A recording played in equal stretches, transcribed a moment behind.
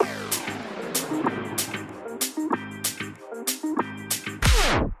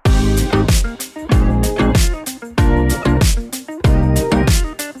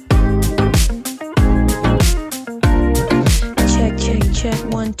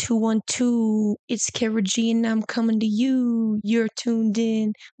1212. It's Kara G and I'm coming to you. You're tuned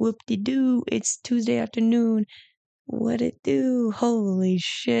in. Whoop-de-doo. It's Tuesday afternoon. What it do? Holy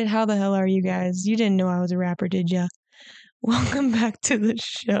shit. How the hell are you guys? You didn't know I was a rapper, did ya? Welcome back to the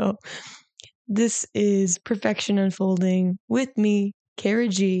show. This is Perfection Unfolding with me, Kara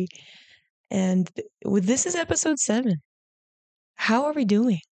G. And this is episode 7. How are we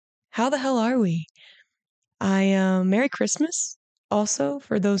doing? How the hell are we? Merry Christmas. Also,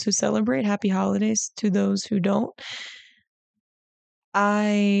 for those who celebrate, happy holidays to those who don't.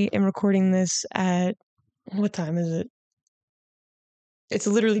 I am recording this at, what time is it? It's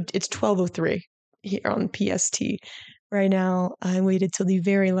 12:03 here on PST. Right now, I waited till the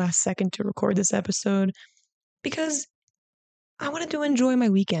very last second to record this episode because I wanted to enjoy my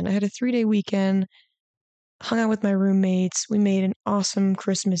weekend. I had a 3-day weekend, hung out with my roommates. We made an awesome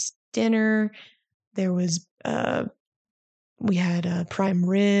Christmas dinner. There was, we had a prime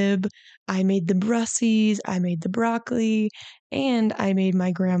rib. I made the Brussies. I made the broccoli. And I made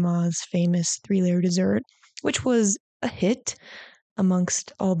my grandma's famous 3-layer dessert, which was a hit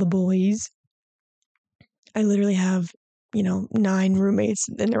amongst all the boys. I literally have, 9 roommates,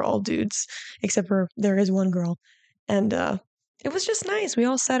 and they're all dudes, except for there is one girl. And it was just nice. We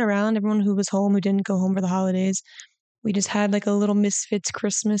all sat around, everyone who was home, who didn't go home for the holidays. We just had like a little Misfits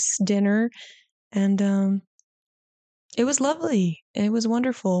Christmas dinner. And it was lovely. It was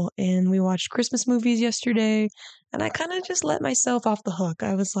wonderful. And we watched Christmas movies yesterday. And I kind of just let myself off the hook.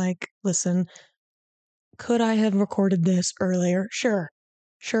 I was like, listen, could I have recorded this earlier? Sure.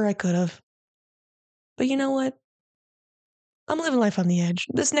 Sure, I could have. But you know what? I'm living life on the edge.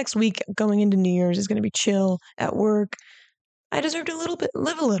 This next week going into New Year's is going to be chill at work. I deserve to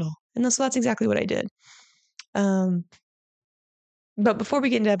live a little. And so that's exactly what I did. But before we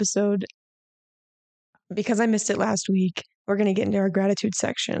get into episode, because I missed it last week, we're going to get into our gratitude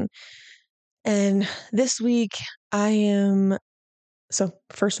section. And this week so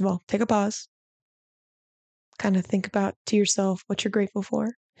first of all, take a pause. Kind of think about to yourself what you're grateful for.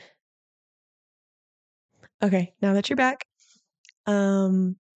 Okay, now that you're back,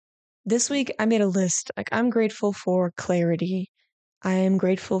 this week I made a list. Like, I'm grateful for clarity. I am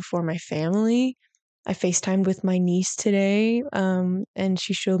grateful for my family. I FaceTimed with my niece today, and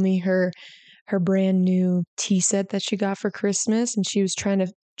she showed me her brand new tea set that she got for Christmas, and she was trying to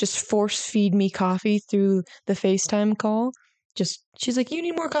just force feed me coffee through the FaceTime call. She's like, you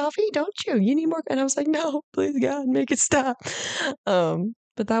need more coffee, don't you? You need more. And I was like, no, please God, make it stop.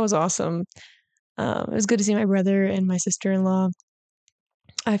 But that was awesome. It was good to see my brother and my sister-in-law.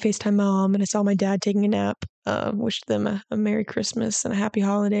 I FaceTime mom and I saw my dad taking a nap. Wished them a Merry Christmas and a happy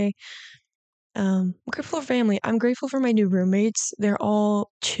holiday. I'm grateful for family. I'm grateful for my new roommates. They're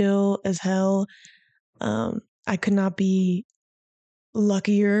all chill as hell. I could not be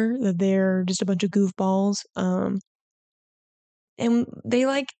luckier that they're just a bunch of goofballs. And they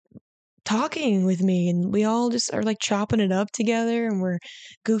like talking with me, and we all just are like chopping it up together, and we're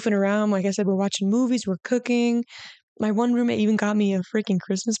goofing around. Like I said, we're watching movies, we're cooking. My one roommate even got me a freaking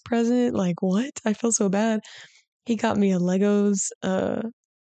Christmas present. Like, what? I feel so bad. He got me a Lego set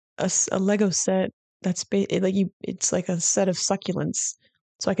that's it's like a set of succulents,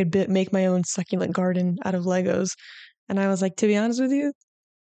 so I could make my own succulent garden out of Legos. And I was like, to be honest with you,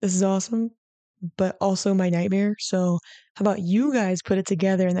 this is awesome, but also my nightmare. So how about you guys put it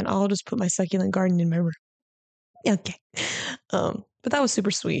together, and then I'll just put my succulent garden in my room. Okay. But that was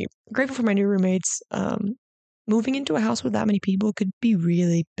super sweet. Grateful for my new roommates. Moving into a house with that many people could be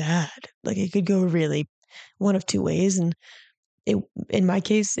really bad. Like, it could go really one of two ways. And in my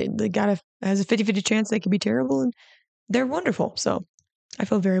case, it has a 50-50 chance they could be terrible, and they're wonderful. So I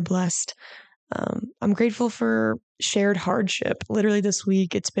feel very blessed. I'm grateful for shared hardship. Literally this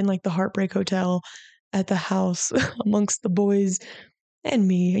week, it's been like the heartbreak hotel at the house amongst the boys and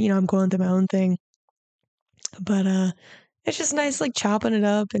me. I'm going through my own thing. But it's just nice, like, chopping it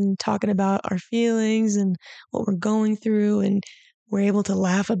up and talking about our feelings and what we're going through, and we're able to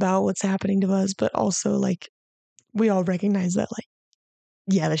laugh about what's happening to us, but also, like, we all recognize that, like,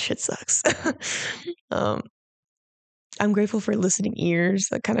 yeah, this shit sucks. I'm grateful for listening ears.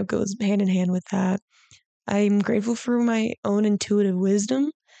 That kind of goes hand in hand with that. I'm grateful for my own intuitive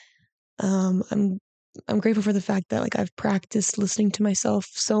wisdom. I'm grateful for the fact that, like, I've practiced listening to myself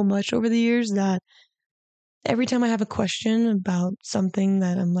so much over the years that every time I have a question about something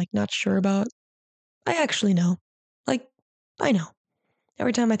that I'm, like, not sure about, I actually know. Like, I know.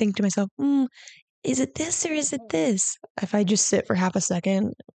 Every time I think to myself, is it this or is it this? If I just sit for half a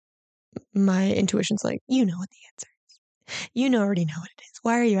second, my intuition's like, you know what the answer is. You already know what it is.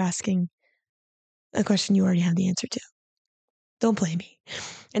 Why are you asking a question you already have the answer to? Don't blame me.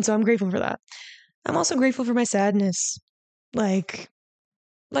 And so I'm grateful for that. I'm also grateful for my sadness. Like,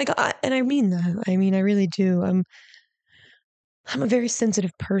 and I mean that. I mean, I really do. I'm a very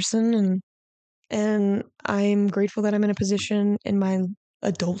sensitive person, and I'm grateful that I'm in a position in my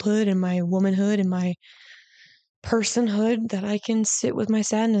adulthood and my womanhood and my personhood that I can sit with my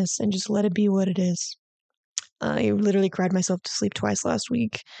sadness and just let it be what it is. I literally cried myself to sleep twice last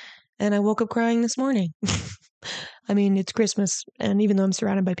week, and I woke up crying this morning. I mean, it's Christmas, and even though I'm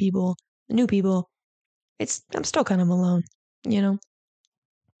surrounded by people, new people, I'm still kind of alone, you know?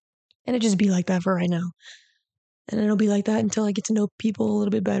 And it just be like that for right now. And it'll be like that until I get to know people a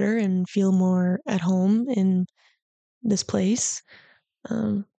little bit better and feel more at home in this place.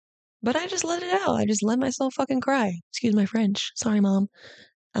 Um, but I just let it out. I just let myself fucking cry. Excuse my French. Sorry, mom.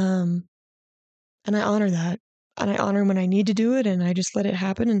 Um, and I honor that. And I honor when I need to do it, and I just let it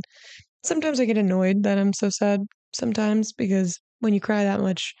happen. And sometimes I get annoyed that I'm so sad sometimes, because when you cry that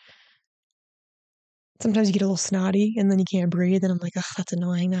much, sometimes you get a little snotty and then you can't breathe. And I'm like, oh, that's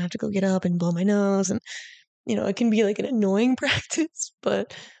annoying. I have to go get up and blow my nose. And, it can be like an annoying practice.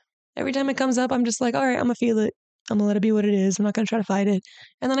 But every time it comes up, I'm just like, all right, I'm going to feel it. I'm going to let it be what it is. I'm not going to try to fight it.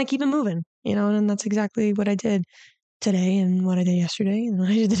 And then I keep it moving, and that's exactly what I did today and what I did yesterday and what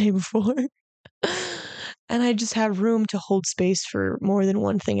I did the day before. And I just have room to hold space for more than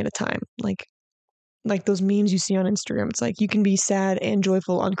one thing at a time. Like those memes you see on Instagram. It's like you can be sad and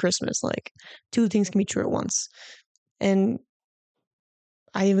joyful on Christmas. Like two things can be true at once. And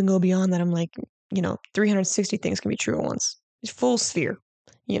I even go beyond that. I'm like, 360 things can be true at once. It's full sphere,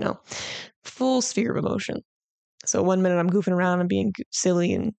 you know, full sphere of emotion. So one minute I'm goofing around and being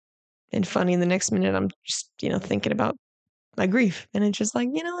silly and funny. And the next minute I'm just, thinking about my grief. And it's just like,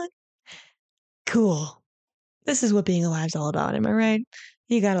 you know what? Cool. This is what being alive's all about. Am I right?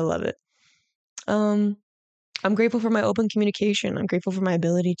 You gotta love it. I'm grateful for my open communication. I'm grateful for my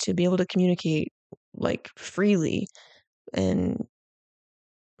ability to be able to communicate like freely and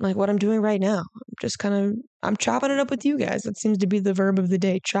like what I'm doing right now. I'm chopping it up with you guys. That seems to be the verb of the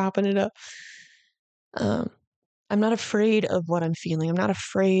day, chopping it up. Um, I'm not afraid of what I'm feeling. I'm not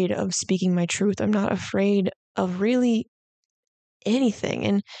afraid of speaking my truth. I'm not afraid of really anything.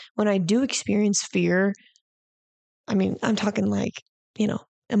 And when I do experience fear, I mean, I'm talking like,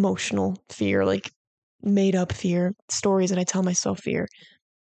 emotional fear, like made up fear, stories that I tell myself fear.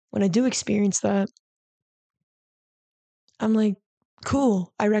 When I do experience that, I'm like,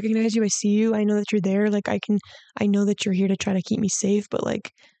 cool. I recognize you. I see you. I know that you're there. I know that you're here to try to keep me safe, but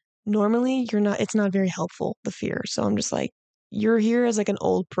like normally it's not very helpful, the fear. So I'm just like, you're here as like an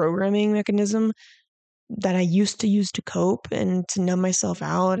old programming mechanism that I used to use to cope and to numb myself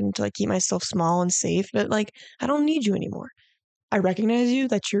out and to like keep myself small and safe. But like, I don't need you anymore. I recognize you,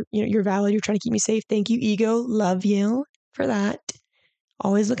 that you're valid. You're trying to keep me safe. Thank you, ego. Love you for that.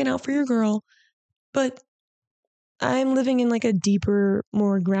 Always looking out for your girl. But I'm living in like a deeper,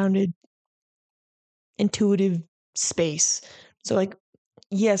 more grounded, intuitive space. So like,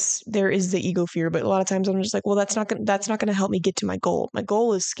 yes, there is the ego fear, but a lot of times I'm just like, well, that's not gonna help me get to my goal. My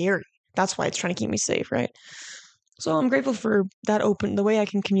goal is scary. That's why it's trying to keep me safe, right? So I'm grateful for the way I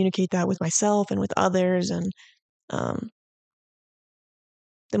can communicate that with myself and with others. And um,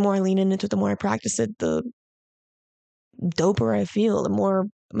 the more I lean into it, the more I practice it, the doper I feel, the more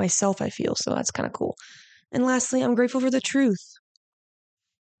myself I feel. So that's kind of cool. And lastly, I'm grateful for the truth.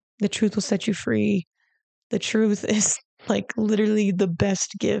 The truth will set you free. The truth is like literally the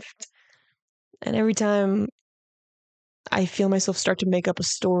best gift. And every time I feel myself start to make up a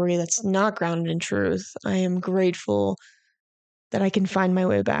story that's not grounded in truth, I am grateful that I can find my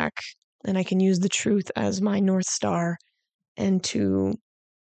way back and I can use the truth as my North Star and to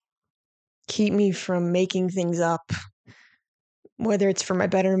keep me from making things up, whether it's for my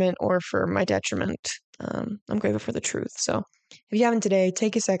betterment or for my detriment. I'm grateful for the truth. So if you haven't today,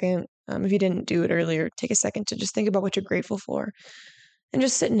 take a second. If you didn't do it earlier, take a second to just think about what you're grateful for and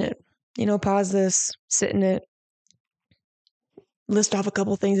just sit in it. Pause this, sit in it, list off a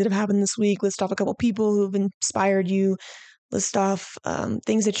couple things that have happened this week, list off a couple people who have inspired you, list off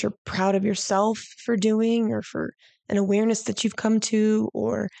things that you're proud of yourself for doing or for an awareness that you've come to,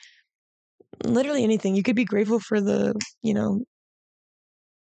 or literally anything. You could be grateful for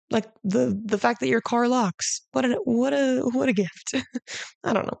like the fact that your car locks. What a gift.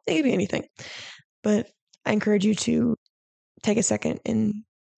 I don't know. It could be anything. But I encourage you to take a second and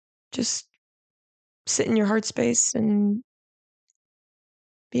just sit in your heart space and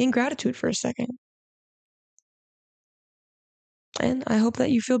be in gratitude for a second. And I hope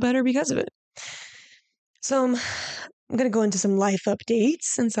that you feel better because of it. So I'm going to go into some life updates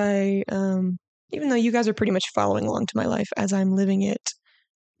since even though you guys are pretty much following along to my life as I'm living it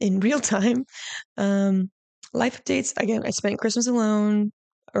in real time. Life updates, again, I spent Christmas alone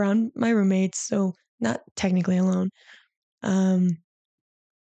around my roommates, so not technically alone. Um,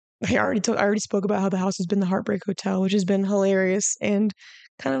 I already spoke about how the house has been the Heartbreak Hotel, which has been hilarious and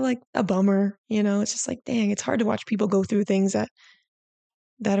kind of like a bummer, you know. It's just like, dang, it's hard to watch people go through things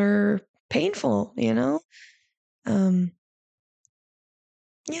that are painful, you know. Um,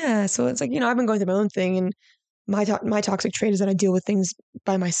 yeah, so it's like, you know, I've been going through my own thing, and my toxic trait is that I deal with things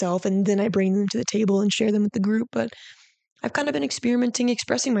by myself, and then I bring them to the table and share them with the group. But I've kind of been experimenting,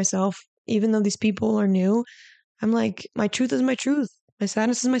 expressing myself, even though these people are new. I'm like, my truth is my truth. My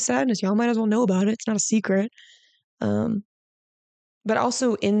sadness is my sadness. Y'all might as well know about it. It's not a secret. Um, but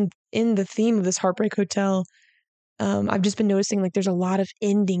also in the theme of this Heartbreak Hotel, I've just been noticing like there's a lot of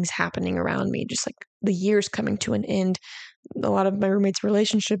endings happening around me. Just like the year's coming to an end. A lot of my roommates'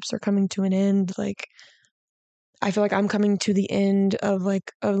 relationships are coming to an end. Like I feel like I'm coming to the end of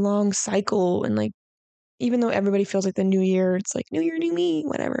like a long cycle, and like even though everybody feels like the new year, it's like new year, new me,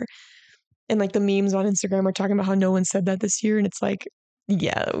 whatever. And like the memes on Instagram are talking about how no one said that this year, and it's like,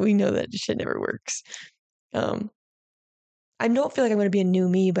 yeah, we know that shit never works. Um, I don't feel like I'm going to be a new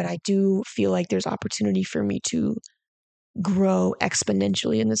me, but I do feel like there's opportunity for me to grow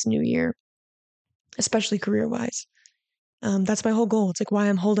exponentially in this new year, especially career wise. That's my whole goal. It's like why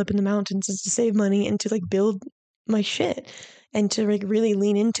I'm holed up in the mountains is to save money and to like build my shit and to like really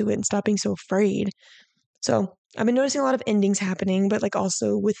lean into it and stop being so afraid. So I've been noticing a lot of endings happening, but like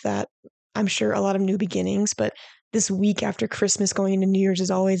also with that, I'm sure a lot of new beginnings. But this week after Christmas going into New Year's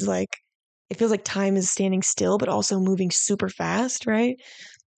is always like, it feels like time is standing still, but also moving super fast, right?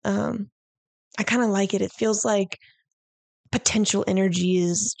 Um, I kind of like it. It feels like potential energy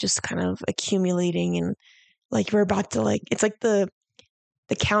is just kind of accumulating, and like we're about to like, it's like the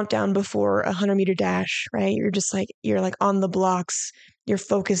countdown before 100-meter dash, right? You're like on the blocks, you're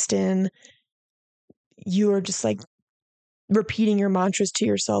focused in, you are just like repeating your mantras to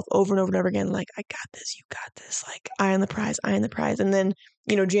yourself over and over and over again, like, I got this, you got this, like, eye on the prize, eye on the prize. And then,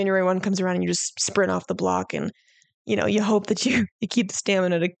 you know, January 1 comes around and you just sprint off the block, and, you know, you hope that you keep the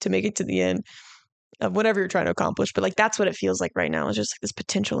stamina to make it to the end of whatever you're trying to accomplish. But like, that's what it feels like right now, is just like this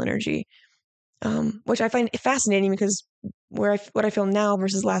potential energy, which I find fascinating because what I feel now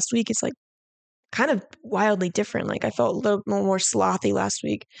versus last week is like kind of wildly different. Like I felt a little more slothy last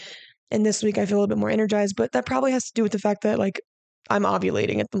week, and this week I feel a little bit more energized, but that probably has to do with the fact that like I'm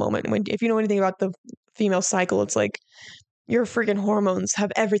ovulating at the moment. If you know anything about the female cycle, it's like your freaking hormones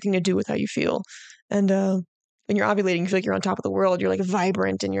have everything to do with how you feel. And when you're ovulating, you feel like you're on top of the world. You're like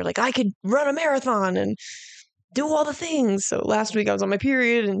vibrant, and you're like, I could run a marathon and do all the things. So last week I was on my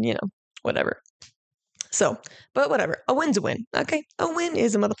period, and you know, whatever. So, but whatever. A win's a win. Okay. A win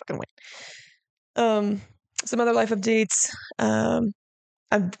is a motherfucking win. Some other life updates. I'm,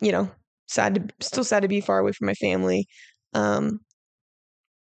 you know, still sad to be far away from my family. Um,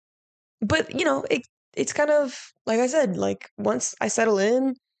 but you know, it's kind of like I said, like once I settle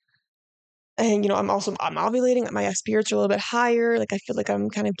in, and you know, I'm ovulating. My spirits are a little bit higher. Like I feel like I'm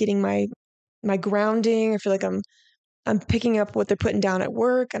kind of getting my grounding. I feel like I'm picking up what they're putting down at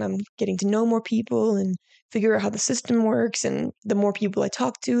work, and I'm getting to know more people and figure out how the system works. And the more people I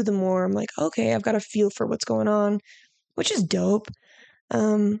talk to, the more I'm like, okay, I've got a feel for what's going on, which is dope.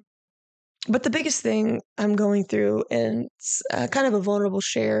 But the biggest thing I'm going through, and it's kind of a vulnerable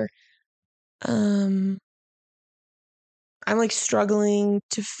share, um, I'm like struggling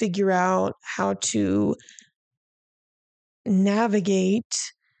to figure out how to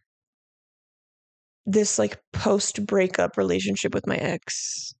navigate this like post breakup relationship with my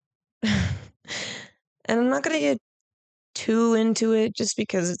ex. And I'm not going to get too into it just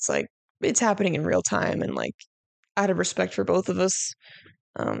because it's like it's happening in real time, and like out of respect for both of us,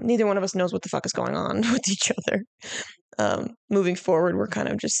 neither one of us knows what the fuck is going on with each other. Moving forward, we're kind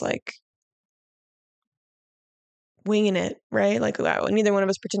of just like winging it, right? Like neither one of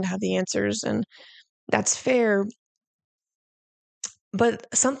us pretend to have the answers, and that's fair. But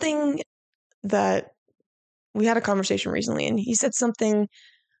something that we had a conversation recently, and he said something.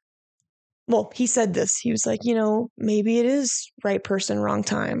 Well, he said this. He was like, you know, maybe it is right person, wrong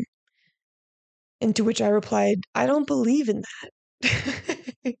time. And to which I replied, I don't believe in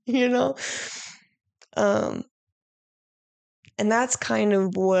that. You know? Um, and that's kind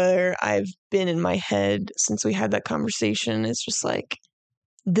of where I've been in my head since we had that conversation. It's just like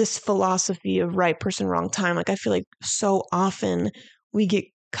this philosophy of right person, wrong time. Like I feel like so often we get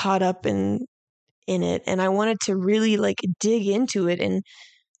caught up in it. And I wanted to really like dig into it, and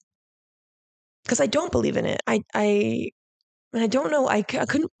because I don't believe in it. I don't know. I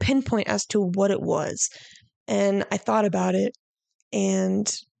couldn't pinpoint as to what it was. And I thought about it,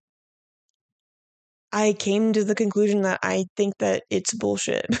 and I came to the conclusion that I think that it's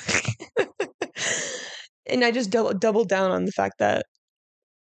bullshit. And I just doubled down on the fact that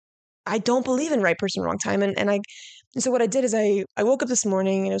I don't believe in right person, wrong time. And so what I did is I woke up this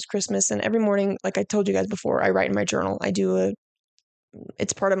morning and it was Christmas, and every morning, like I told you guys before, I write in my journal.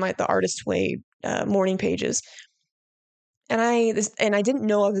 It's part of the Artist Way morning pages. And I didn't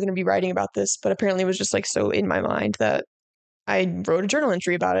know I was going to be writing about this, but apparently it was just like so in my mind that I wrote a journal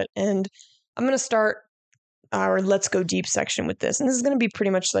entry about it. And I'm going to start our Let's Go Deep section with this. And this is going to be pretty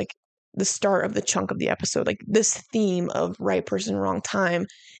much like the start of the chunk of the episode, like this theme of right person, wrong time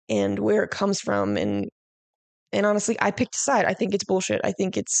and where it comes from. And honestly, I picked a side. I think it's bullshit. I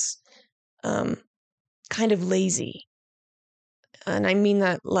think it's kind of lazy. And I mean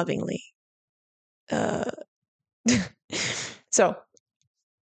that lovingly. So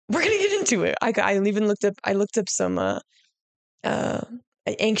we're going to get into it. I even looked up some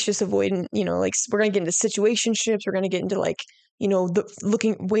anxious avoidant, like we're going to get into situationships. We're going to get into like,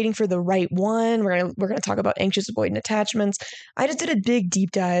 waiting for the right one. We're going to talk about anxious avoidant attachments. I just did a big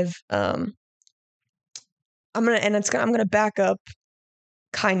deep dive. I'm going to back up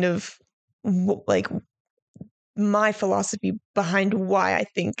kind of like my philosophy behind why I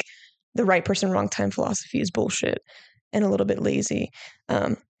think the right person, wrong time philosophy is bullshit and a little bit lazy.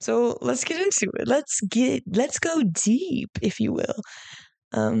 So let's get into it. Let's go deep, if you will.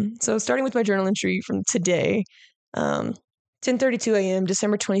 So starting with my journal entry from today, 10:32 a.m.,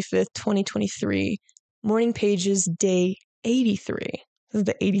 December 25th, 2023, morning pages, day 83. This is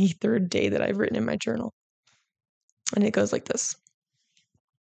the 83rd day that I've written in my journal. And it goes like this.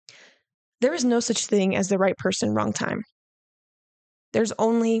 There is no such thing as the right person, wrong time. There's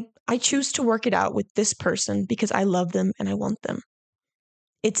only, I choose to work it out with this person because I love them and I want them.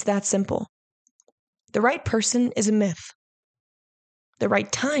 It's that simple. The right person is a myth. The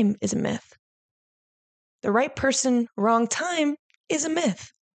right time is a myth. The right person, wrong time is a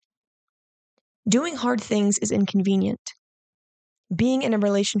myth. Doing hard things is inconvenient. Being in a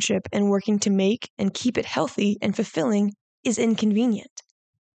relationship and working to make and keep it healthy and fulfilling is inconvenient.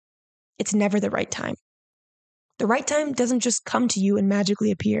 It's never the right time. The right time doesn't just come to you and magically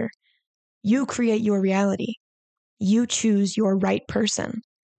appear. You create your reality. You choose your right person.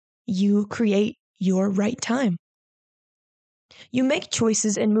 You create your right time. You make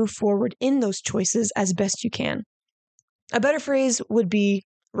choices and move forward in those choices as best you can. A better phrase would be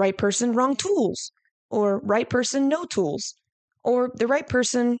right person, wrong tools, or right person, no tools, or the right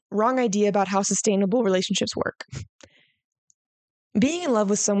person, wrong idea about how sustainable relationships work. Being in love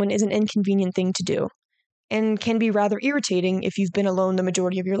with someone is an inconvenient thing to do and can be rather irritating if you've been alone the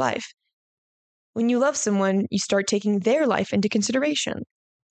majority of your life. When you love someone, you start taking their life into consideration.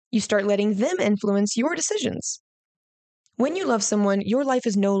 You start letting them influence your decisions. When you love someone, your life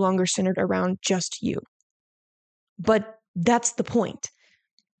is no longer centered around just you. But that's the point.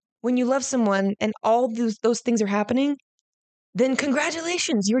 When you love someone and all those things are happening, then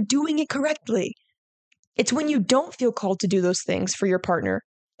congratulations, you're doing it correctly. It's when you don't feel called to do those things for your partner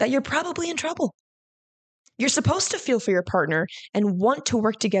that you're probably in trouble. You're supposed to feel for your partner and want to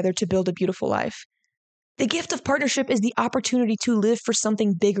work together to build a beautiful life. The gift of partnership is the opportunity to live for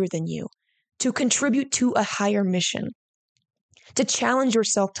something bigger than you, to contribute to a higher mission, to challenge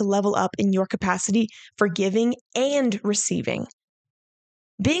yourself to level up in your capacity for giving and receiving.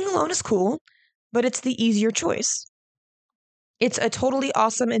 Being alone is cool, but it's the easier choice. It's a totally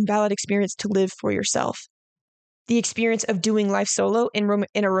awesome and valid experience to live for yourself. The experience of doing life solo in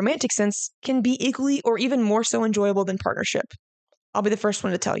a romantic sense can be equally or even more so enjoyable than partnership. I'll be the first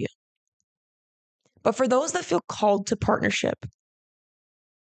one to tell you. But for those that feel called to partnership,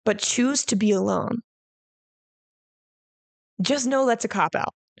 but choose to be alone, just know that's a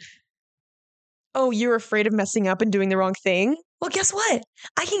cop-out. Oh, you're afraid of messing up and doing the wrong thing? Well, guess what?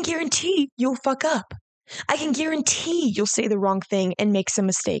 I can guarantee you'll fuck up. I can guarantee you'll say the wrong thing and make some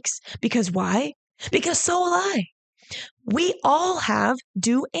mistakes. Because why? Because so will I. We all have,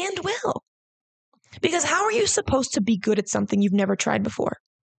 do, and will. Because how are you supposed to be good at something you've never tried before?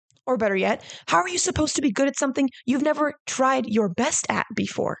 Or better yet, how are you supposed to be good at something you've never tried your best at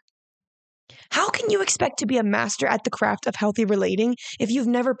before? How can you expect to be a master at the craft of healthy relating if you've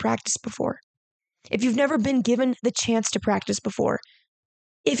never practiced before? If you've never been given the chance to practice before?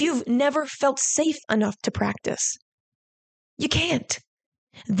 If you've never felt safe enough to practice? You can't.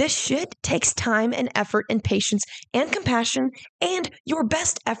 This shit takes time and effort and patience and compassion and your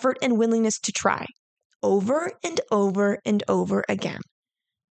best effort and willingness to try over and over and over again.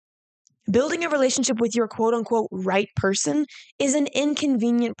 Building a relationship with your quote-unquote right person is an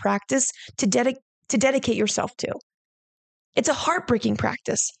inconvenient practice to dedicate yourself to. It's a heartbreaking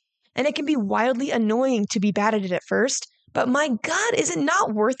practice. And it can be wildly annoying to be bad at it at first. But my God, is it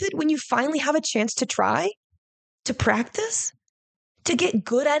not worth it when you finally have a chance to try, to practice, to get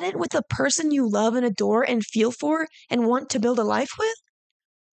good at it with a person you love and adore and feel for and want to build a life with?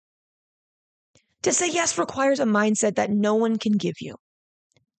 To say yes requires a mindset that no one can give you.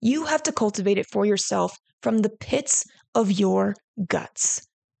 You have to cultivate it for yourself from the pits of your guts.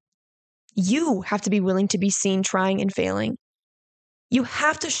 You have to be willing to be seen trying and failing. You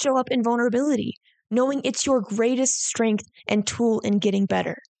have to show up in vulnerability, knowing it's your greatest strength and tool in getting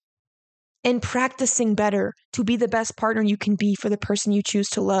better. And practicing better to be the best partner you can be for the person you choose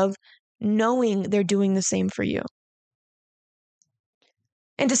to love, knowing they're doing the same for you.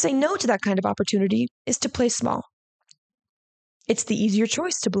 And to say no to that kind of opportunity is to play small. It's the easier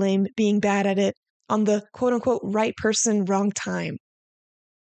choice to blame being bad at it on the quote-unquote right person, wrong time.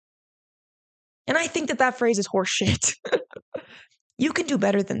 And I think that phrase is horseshit. You can do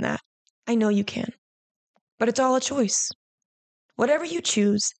better than that. I know you can. But it's all a choice. Whatever you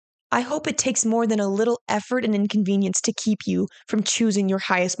choose, I hope it takes more than a little effort and inconvenience to keep you from choosing your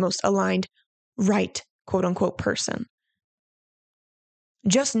highest, most aligned, right, quote-unquote person.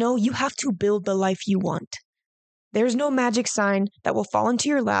 Just know you have to build the life you want. There's no magic sign that will fall into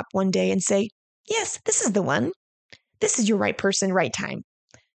your lap one day and say, yes, this is the one. This is your right person, right time.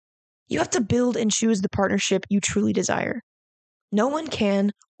 You have to build and choose the partnership you truly desire. No one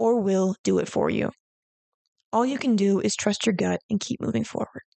can or will do it for you. All you can do is trust your gut and keep moving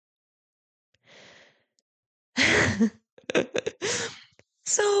forward.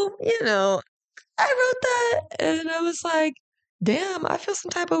 So, I wrote that and I was like, damn, I feel some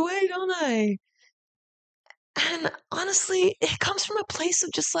type of way, don't I? And honestly, it comes from a place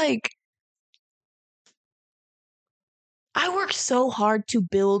of just like, I work so hard to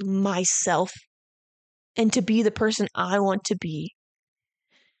build myself and to be the person I want to be.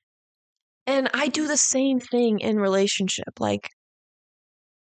 And I do the same thing in relationship. Like,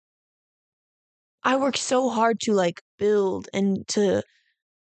 I work so hard to like build and to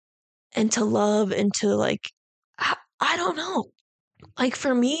love and to like, I don't know. Like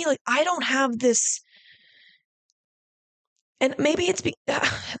for me, like I don't have this, and maybe it's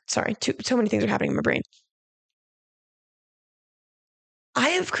sorry, so many things are happening in my brain. I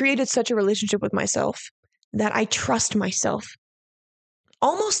have created such a relationship with myself that I trust myself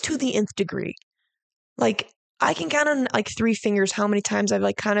almost to the nth degree. Like I can count on like 3 fingers how many times I've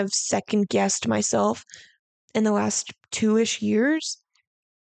like kind of second guessed myself in the last 2-ish years.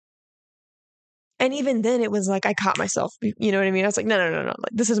 And even then it was like I caught myself, you know what I mean? I was like, no, like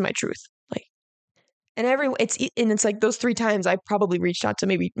this is my truth. Like and it's like those 3 times I probably reached out to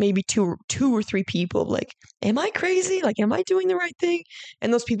maybe two or three people like, am I crazy? Like am I doing the right thing?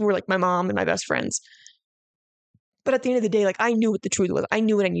 And those people were like my mom and my best friends. But at the end of the day, like I knew what the truth was. I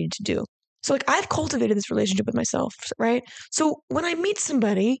knew what I needed to do. So like I've cultivated this relationship with myself, right? So when I meet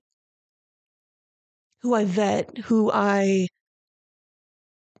somebody who I vet, who I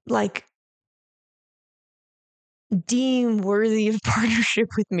like deem worthy of partnership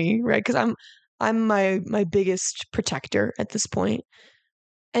with me, right? Because I'm my biggest protector at this point.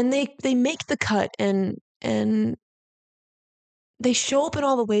 And they make the cut and they show up in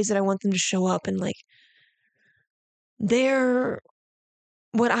all the ways that I want them to show up and like they're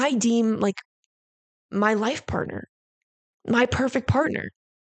what I deem like my life partner, my perfect partner.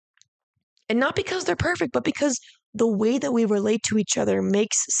 And not because they're perfect, but because the way that we relate to each other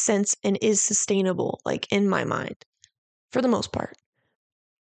makes sense and is sustainable, like in my mind, for the most part.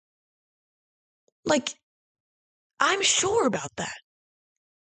 Like, I'm sure about that.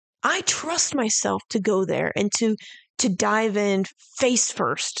 I trust myself to go there and to dive in face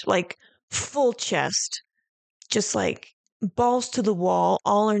first, like full chest, just like balls to the wall,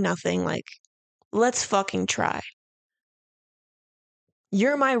 all or nothing, like let's fucking try.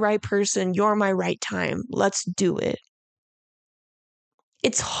 You're my right person, you're my right time. Let's do it.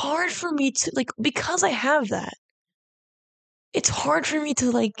 It's hard for me to like because I have that. It's hard for me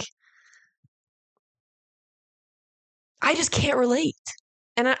to like I just can't relate.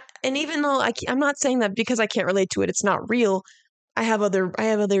 And even though I'm not saying that because I can't relate to it, it's not real. I have other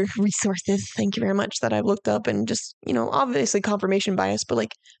resources, thank you very much, that I've looked up and just, obviously confirmation bias, but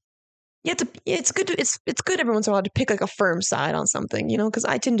like you have to it's good to it's good every once in a while to pick like a firm side on something, because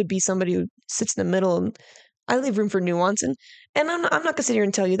I tend to be somebody who sits in the middle and I leave room for nuance and I'm not gonna sit here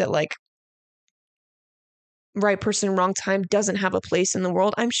and tell you that like right person, wrong time doesn't have a place in the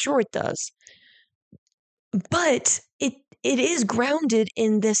world. I'm sure it does. But it is grounded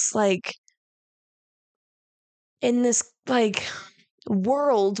in this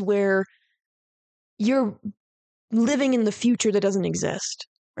world where you're living in the future that doesn't exist.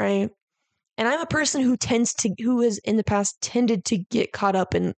 right? And I'm a person who has in the past tended to get caught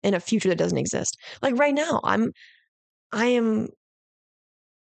up in a future that doesn't exist. Like right now, I am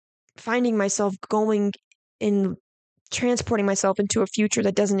finding myself going in transporting myself into a future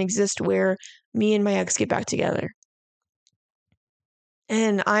that doesn't exist where me and my ex get back together.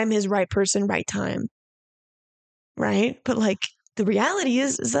 And I'm his right person, right time. Right? But like the reality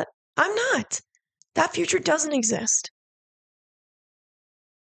is that I'm not. That future doesn't exist.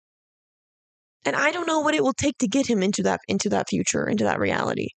 And I don't know what it will take to get him into that future, into that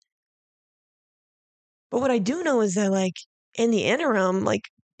reality. But what I do know is that like in the interim, like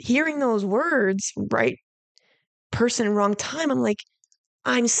hearing those words, right person, wrong time, I'm like,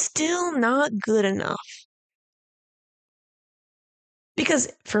 I'm still not good enough.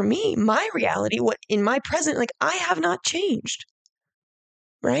 Because for me, my reality, what in my present, like I have not changed.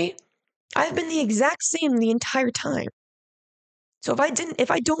 Right? I've been the exact same the entire time. So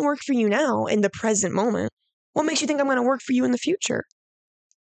if I don't work for you now in the present moment, what makes you think I'm going to work for you in the future?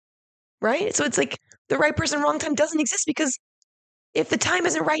 Right? So it's like the right person, wrong time doesn't exist because if the time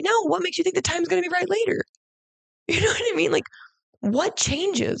isn't right now, what makes you think the time's going to be right later? You know what I mean? Like what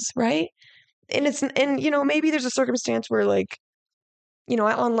changes, right? And maybe there's a circumstance where like,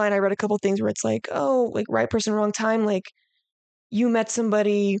 online I read a couple things where it's like, oh, like right person, wrong time, like you met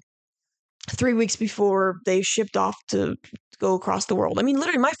somebody 3 weeks before they shipped off to go across the world. I mean,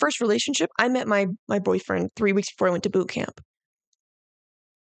 literally, my first relationship, I met my boyfriend 3 weeks before I went to boot camp.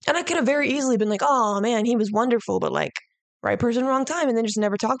 And I could have very easily been like, oh man, he was wonderful, but like, right person, wrong time, and then just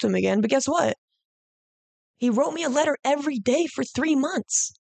never talked to him again. But guess what? He wrote me a letter every day for 3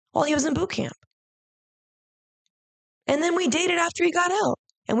 months while he was in boot camp. And then we dated after he got out.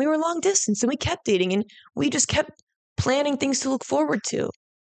 And we were long distance and we kept dating and we just kept planning things to look forward to.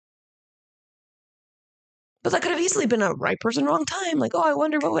 But that could have easily been a right person, wrong time. Like, oh, I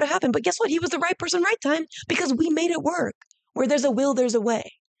wonder what would have happened. But guess what? He was the right person, right time because we made it work. Where there's a will, there's a way,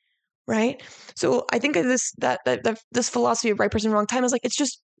 right? So I think of this philosophy of right person, wrong time is like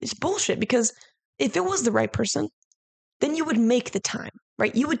it's bullshit because if it was the right person, then you would make the time,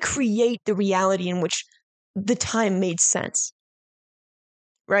 right? You would create the reality in which the time made sense,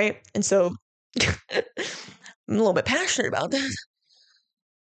 right? And so I'm a little bit passionate about that.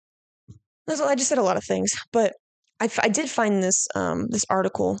 I just said a lot of things, but I did find this this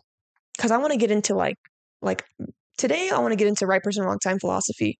article because I want to get into like today I want to get into right person wrong time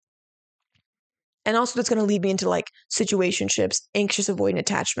philosophy, and also that's going to lead me into like situationships, anxious avoidant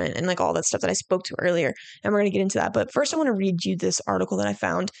attachment, and like all that stuff that I spoke to earlier, and we're going to get into that. But first, I want to read you this article that I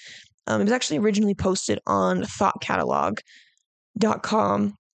found. It was actually originally posted on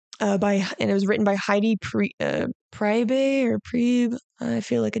thoughtcatalog.com and it was written by Heidi Priebe or Priebe. I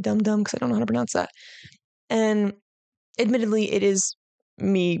feel like a dum because I don't know how to pronounce that. And admittedly, it is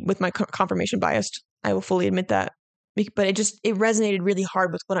me with my confirmation bias. I will fully admit that. But it resonated really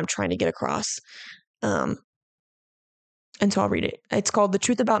hard with what I'm trying to get across. And so I'll read it. It's called The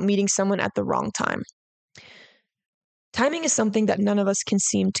Truth About Meeting Someone at the Wrong Time. Timing is something that none of us can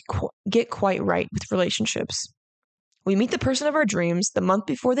seem to get quite right with relationships. We meet the person of our dreams the month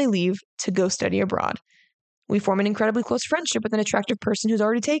before they leave to go study abroad. We form an incredibly close friendship with an attractive person who's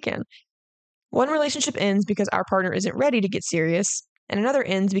already taken. One relationship ends because our partner isn't ready to get serious, and another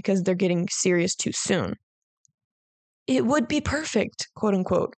ends because they're getting serious too soon. It would be perfect, quote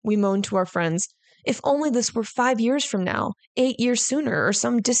unquote, we moan to our friends, if only this were 5 years from now, 8 years sooner, or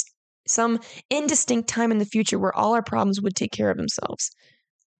some indistinct time in the future where all our problems would take care of themselves.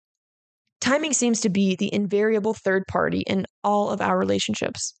 Timing seems to be the invariable third party in all of our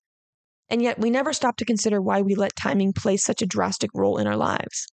relationships. And yet we never stop to consider why we let timing play such a drastic role in our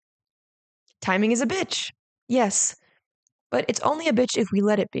lives. Timing is a bitch, yes, but it's only a bitch if we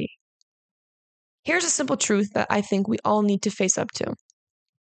let it be. Here's a simple truth that I think we all need to face up to.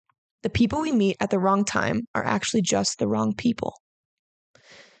 The people we meet at the wrong time are actually just the wrong people.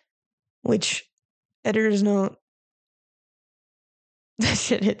 Which, editor's note, that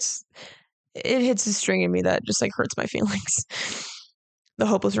shit hits a string in me that just like hurts my feelings. The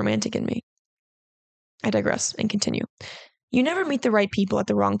hopeless romantic in me. I digress and continue. You never meet the right people at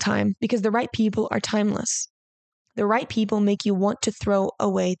the wrong time because the right people are timeless. The right people make you want to throw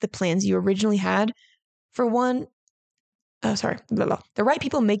away the plans you originally had for one. The right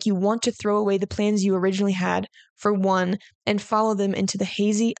people make you want to throw away the plans you originally had for one and follow them into the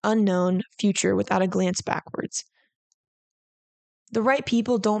hazy, unknown future without a glance backwards. The right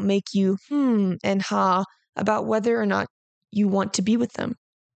people don't make you and ha about whether or not you want to be with them.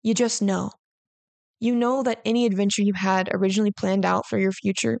 You just know. You know that any adventure you had originally planned out for your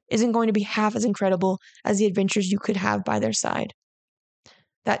future isn't going to be half as incredible as the adventures you could have by their side.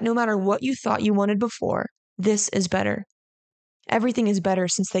 that no matter what you thought you wanted before, this is better. Everything is better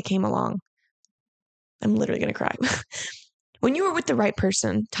since they came along. I'm literally going to cry. When you are with the right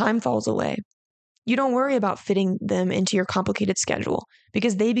person, time falls away. You don't worry about fitting them into your complicated schedule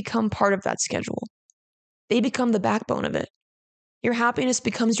because they become part of that schedule. They become the backbone of it. Your happiness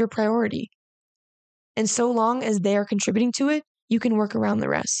becomes your priority. And so long as they are contributing to it, you can work around the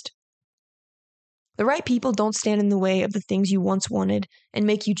rest. The right people don't stand in the way of the things you once wanted and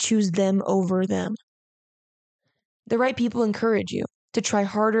make you choose them over them. The right people encourage you to try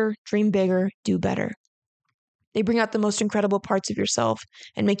harder, dream bigger, do better. They bring out the most incredible parts of yourself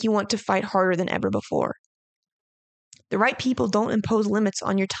and make you want to fight harder than ever before. The right people don't impose limits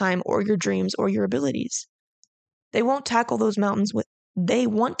on your time or your dreams or your abilities. They want to tackle those mountains with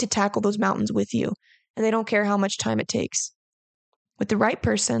you, and they don't care how much time it takes. With the right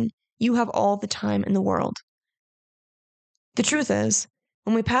person, you have all the time in the world. The truth is,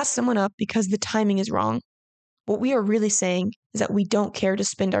 when we pass someone up because the timing is wrong, what we are really saying is that we don't care to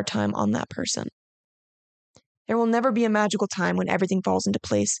spend our time on that person. There will never be a magical time when everything falls into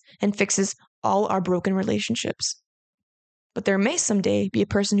place and fixes all our broken relationships. But there may someday be a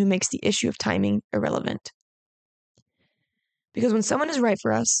person who makes the issue of timing irrelevant. Because when someone is right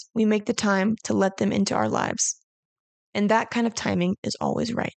for us, we make the time to let them into our lives. And that kind of timing is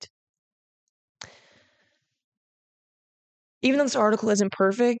always right. Even though this article isn't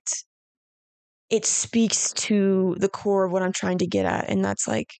perfect, it speaks to the core of what I'm trying to get at. And that's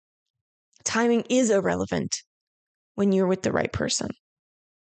like, timing is irrelevant when you're with the right person.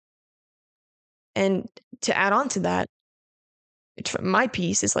 And to add on to that, my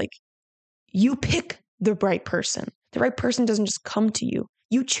piece is like, you pick the right person. The right person doesn't just come to you.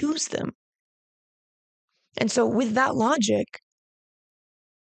 You choose them. And so with that logic,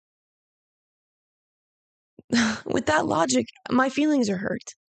 my feelings are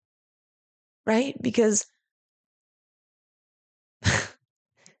hurt. Right? Because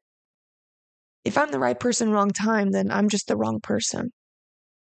if I'm the right person, wrong time, then I'm just the wrong person.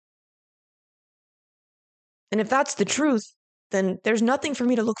 And if that's the truth, then there's nothing for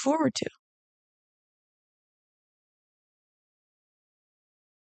me to look forward to.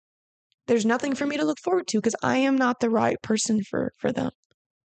 There's nothing for me to look forward to because I am not the right person for them.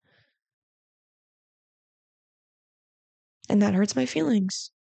 And that hurts my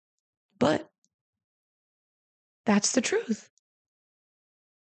feelings. But that's the truth.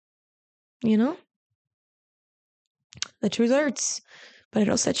 You know? The truth hurts, but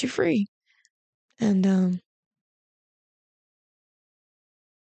it'll set you free. And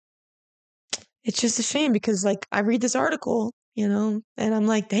it's just a shame because like I read this article, and I'm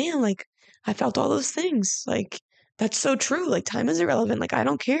like, damn, like I felt all those things. Like that's so true. Like time is irrelevant. Like I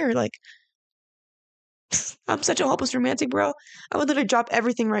don't care. Like I'm such a hopeless romantic, bro. I would literally drop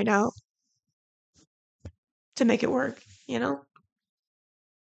everything right now to make it work,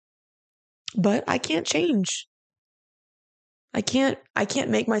 But I can't change. I can't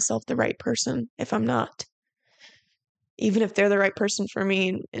make myself the right person if I'm not. Even if they're the right person for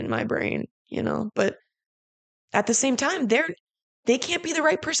me in my brain, But at the same time, they can't be the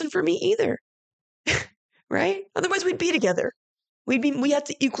right person for me either. Right? Otherwise we'd be together. We have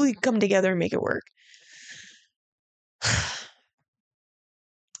to equally come together and make it work.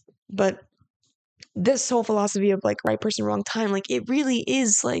 But this whole philosophy of like right person, wrong time, like it really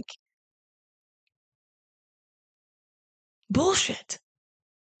is like bullshit.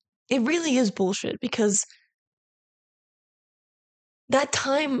 It really is bullshit because that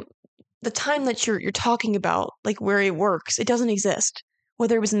time, the time that you're talking about, like where it works, it doesn't exist.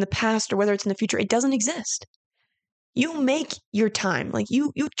 Whether it was in the past or whether it's in the future, it doesn't exist. You make your time. Like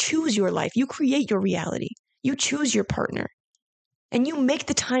you choose your life. You create your reality. You choose your partner. And you make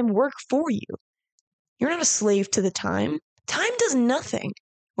the time work for you. You're not a slave to the time. Time does nothing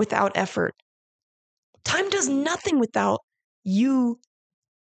without effort. Time does nothing without you.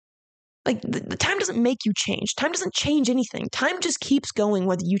 Like, the time doesn't make you change. Time doesn't change anything. Time just keeps going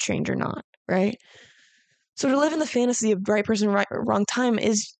whether you change or not, right? So to live in the fantasy of right person, right or wrong time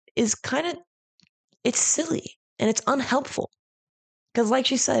is kind of, it's silly and it's unhelpful. Because like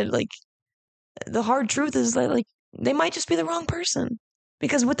she said, like, the hard truth is that, like, they might just be the wrong person.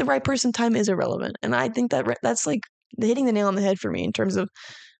 Because with the right person, time is irrelevant. And I think that's, like, hitting the nail on the head for me in terms of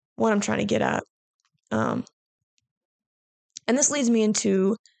what I'm trying to get at. And this leads me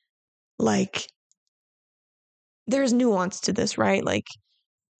into, like, there's nuance to this, right? Like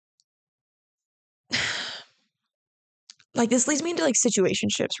this leads me into, like,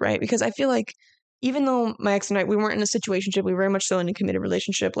 situationships, right? Because I feel like even though my ex and I, we weren't in a situationship, we were very much so in a committed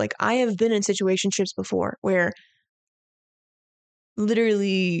relationship. Like, I have been in situationships before where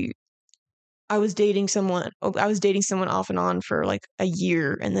literally I was dating someone off and on for like a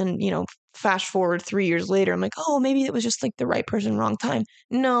year, and then, fast forward 3 years later, I'm like, "Oh, maybe it was just like the right person, wrong time."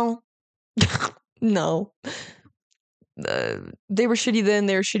 No. No. They were shitty then,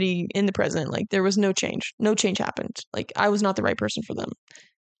 they were shitty in the present. Like, there was no change. No change happened. Like, I was not the right person for them.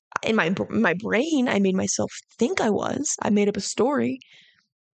 In my brain, I made myself think I was. I made up a story.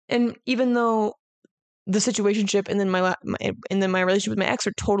 And even though the situationship and then my relationship with my ex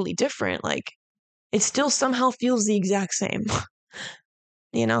are totally different, like, it still somehow feels the exact same.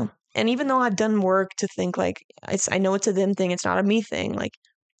 you know? And even though I've done work to think like I know it's a them thing, it's not a me thing, like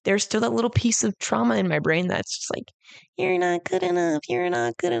there's still that little piece of trauma in my brain that's just like, you're not good enough, you're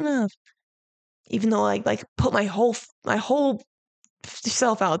not good enough. Even though I like put my whole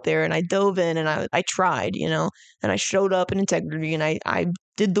self out there and I dove in and I tried, and I showed up in integrity and I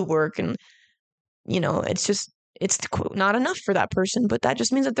did the work, and it's not enough for that person, but that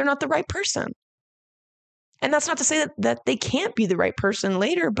just means that they're not the right person. And that's not to say that they can't be the right person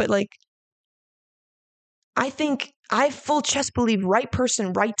later, but like, I think I full chest believe right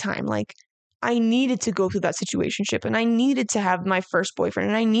person, right time. Like, I needed to go through that situationship, and I needed to have my first boyfriend,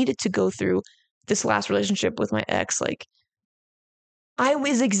 and I needed to go through this last relationship with my ex. Like, I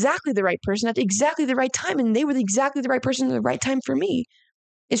was exactly the right person at exactly the right time, and they were exactly the right person at the right time for me.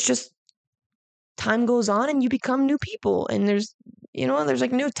 It's just time goes on and you become new people, and there's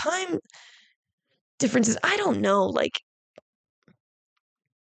like new time differences. I don't know. Like,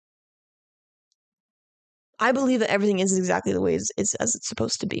 I believe that everything is exactly the way as it's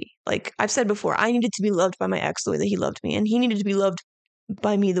supposed to be. Like I've said before, I needed to be loved by my ex the way that he loved me, and he needed to be loved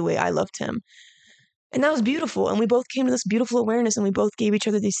by me the way I loved him. And that was beautiful. And we both came to this beautiful awareness, and we both gave each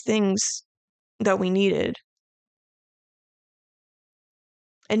other these things that we needed.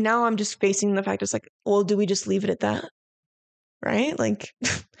 And now I'm just facing the fact it's like, well, do we just leave it at that? Right? Like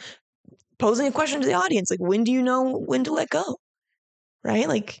posing a question to the audience, like, when do you know when to let go? Right?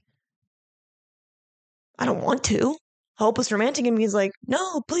 Like, I don't want to. Hopeless romantic in me is like,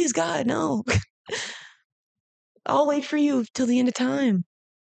 no, please, God, no. I'll wait for you till the end of time.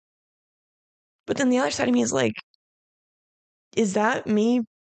 But then the other side of me is like, is that me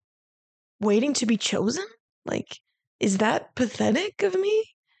waiting to be chosen? Like, is that pathetic of me?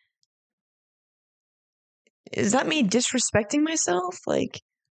 Is that me disrespecting myself? Like,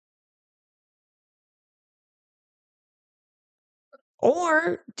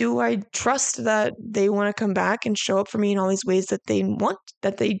 or do I trust that they want to come back and show up for me in all these ways that they want,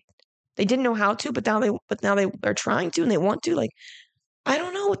 that they didn't know how to, but now they are trying to and they want to? Like, I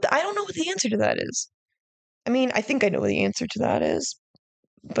don't know what the answer to that is. I mean, I think I know what the answer to that is,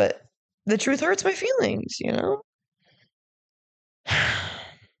 but the truth hurts my feelings,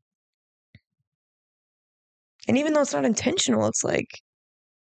 And even though it's not intentional, it's like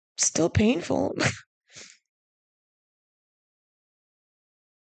still painful.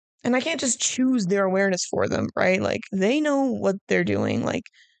 And I can't just choose their awareness for them, right? Like, they know what they're doing. Like,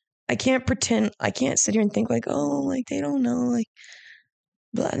 I can't sit here and think like, oh, like they don't know, like,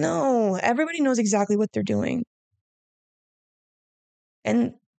 but no, everybody knows exactly what they're doing.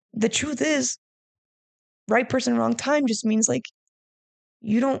 And the truth is, right person, wrong time just means like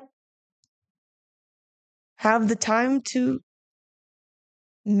you don't have the time to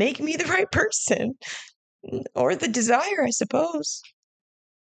make me the right person or the desire, I suppose.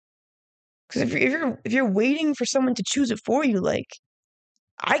 Because if you're waiting for someone to choose it for you, like,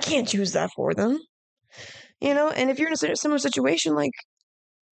 I can't choose that for them, And if you're in a similar situation, like,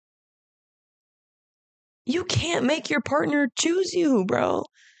 you can't make your partner choose you, bro.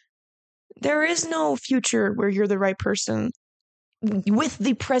 There is no future where you're the right person with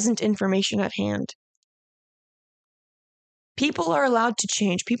the present information at hand. People are allowed to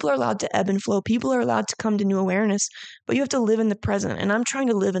change. People are allowed to ebb and flow. People are allowed to come to new awareness, but you have to live in the present. And I'm trying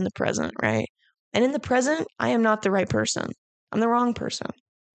to live in the present, right? And in the present, I am not the right person. I'm the wrong person.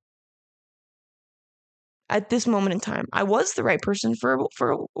 At this moment in time, I was the right person for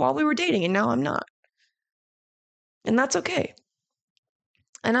while we were dating, and now I'm not. And that's okay.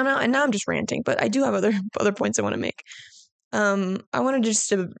 And I'm not, and now I'm just ranting, but I do have other points I want to make. I wanted just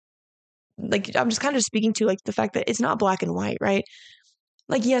to, like, I'm just kind of speaking to like the fact that it's not black and white, right?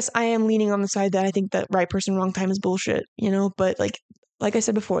 Like, yes, I am leaning on the side that I think that right person, wrong time is bullshit, but like I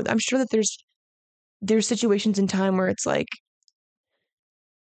said before, I'm sure that there's situations in time where it's like,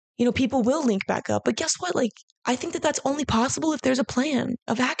 people will link back up, but guess what? Like, I think that that's only possible if there's a plan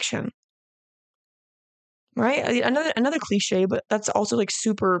of action. Right? Another cliche, but that's also like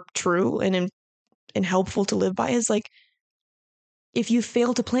super true and helpful to live by is like, if you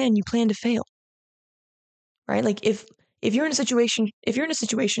fail to plan, you plan to fail. Right? Like, if you're in a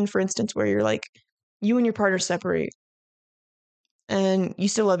situation, for instance, where you're like, you and your partner separate and you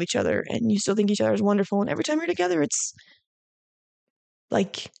still love each other and you still think each other is wonderful, and every time you're together, it's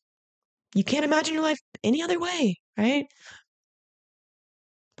like, you can't imagine your life any other way, right?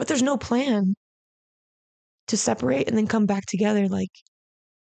 But there's no plan to separate and then come back together. Like,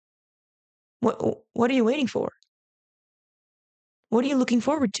 what are you waiting for? What are you looking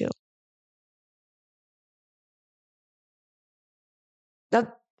forward to?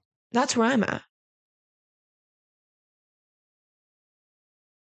 That that's where I'm at,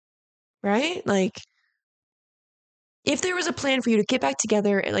 right? Like, if there was a plan for you to get back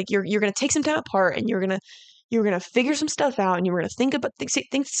together and like you're gonna take some time apart and you're gonna figure some stuff out and you're gonna think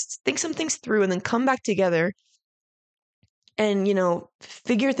some things through and then come back together and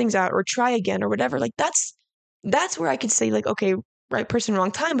figure things out or try again or whatever, like that's where I could say, like, okay, right person,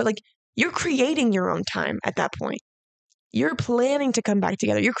 wrong time. But like, you're creating your own time at that point. You're planning to come back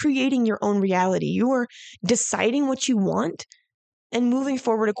together. You're creating your own reality. You are deciding what you want and moving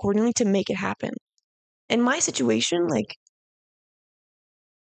forward accordingly to make it happen. In my situation, like,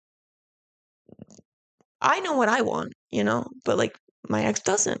 I know what I want, but like my ex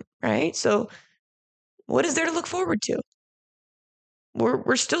doesn't, right? So what is there to look forward to?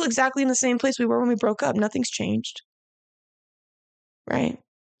 We're still exactly in the same place we were when we broke up. Nothing's changed, right?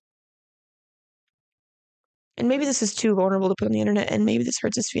 And maybe this is too vulnerable to put on the internet, and maybe this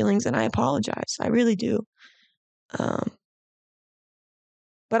hurts his feelings, and I apologize. I really do. Um,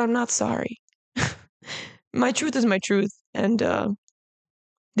 but I'm not sorry. My truth is my truth, and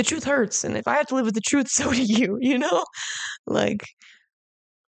the truth hurts. And if I have to live with the truth, so do you, Like,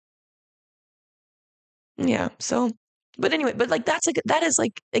 yeah. So, but anyway, but like that is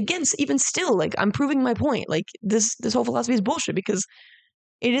like, again, even still, like, I'm proving my point. Like, this whole philosophy is bullshit because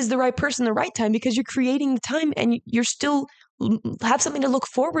it is the right person, the right time, because you're creating the time and you're still have something to look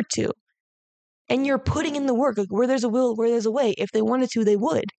forward to. And you're putting in the work. Like, where there's a will, where there's a way. If they wanted to, they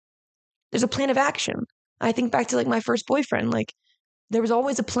would. There's a plan of action. I think back to like my first boyfriend. Like, there was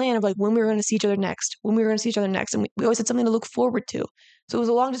always a plan of like when we were going to see each other next, when we were going to see each other next, and we always had something to look forward to. So it was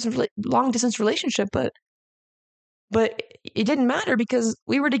a long distance relationship, but it didn't matter because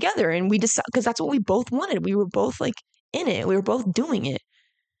we were together and we decided, because that's what we both wanted. We were both like in it. We were both doing it.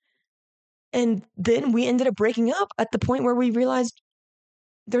 And then we ended up breaking up at the point where we realized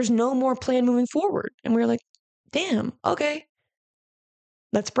there's no more plan moving forward. And we were like, damn, okay,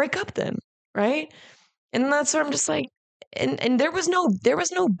 let's break up then, right? And that's where I'm just like, and there was no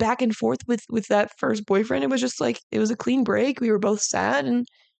back and forth with that first boyfriend. It was just like, it was a clean break. We were both sad and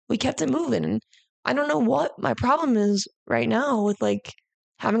we kept it moving. And I don't know what my problem is right now with like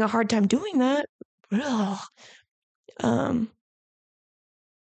having a hard time doing that. Ugh. Um,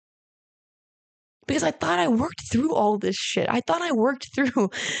 because I thought I worked through all this shit. I thought I worked through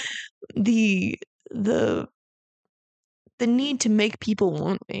the the the need to make people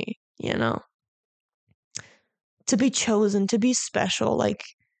want me, to be chosen, to be special. Like,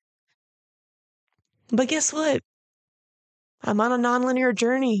 but guess what? I'm on a nonlinear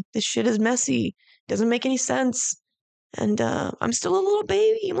journey. This shit is messy. Doesn't make any sense. And I'm still a little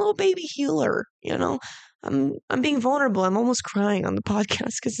baby. I'm a little baby healer. I'm being vulnerable. I'm almost crying on the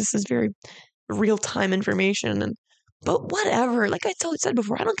podcast because this is very real time information. But whatever. Like I said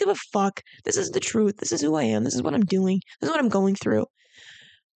before, I don't give a fuck. This is the truth. This is who I am. This is what I'm doing. This is what I'm going through.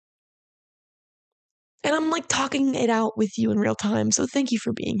 And I'm like talking it out with you in real time. So thank you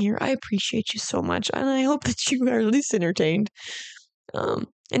for being here. I appreciate you so much. And I hope that you are at least entertained. And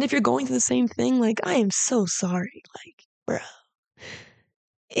if you're going through the same thing, like, I am so sorry. Like, bro,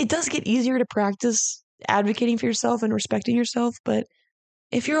 it does get easier to practice advocating for yourself and respecting yourself. But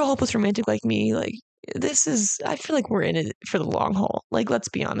if you're a hopeless romantic like me, like, I feel like we're in it for the long haul. Like, let's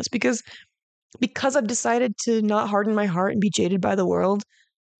be honest, because I've decided to not harden my heart and be jaded by the world.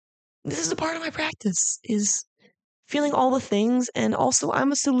 This is a part of my practice, is feeling all the things. And also,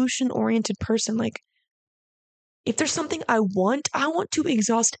 I'm a solution oriented person. Like, if there's something I want to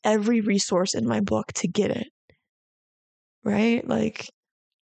exhaust every resource in my book to get it. Right? Like,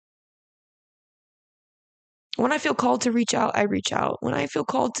 when I feel called to reach out, I reach out. When I feel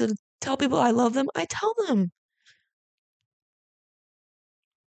called to tell people I love them, I tell them.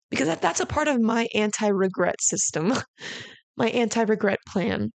 Because that's a part of my anti-regret system, my anti-regret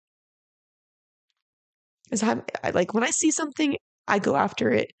plan. Is like, when I see something, I go after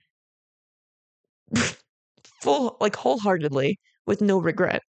it wholeheartedly with no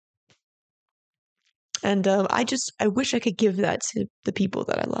regret. And I wish I could give that to the people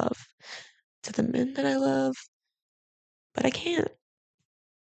that I love, to the men that I love, but I can't.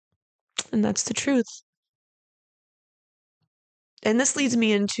 And that's the truth. and this leads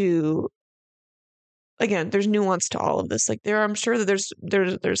me into, again, there's nuance to all of this. Like I'm sure that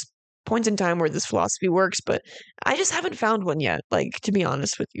there's points in time where this philosophy works, but I just haven't found one yet, like, to be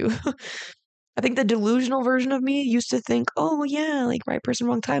honest with you. I think the delusional version of me used to think, oh yeah, like right person,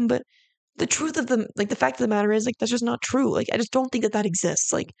 wrong time. But the truth of the fact of the matter is, like, that's just not true. Like, I just don't think that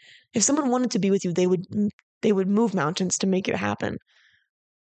exists. Like, if someone wanted to be with you, they would move mountains to make it happen.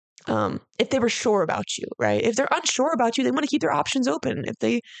 If they were sure about you, right? If they're unsure about you, they want to keep their options open.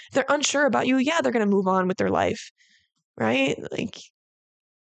 If they're unsure about you, yeah, they're gonna move on with their life, right? Like,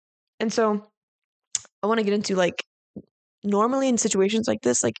 and so I want to get into, like, normally in situations like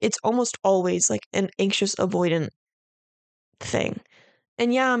this, like, it's almost always like an anxious avoidant thing.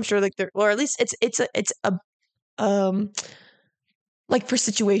 And yeah, I'm sure, like, or at least it's a um like for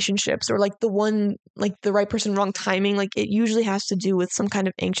situationships, or like the right person, wrong timing, like it usually has to do with some kind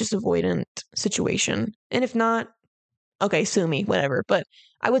of anxious avoidant situation. And if not, okay, sue me, whatever. But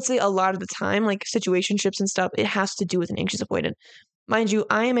I would say a lot of the time, like situationships and stuff, it has to do with an anxious avoidant. Mind you,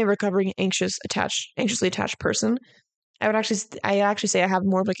 I am a recovering anxiously attached person. I actually say I have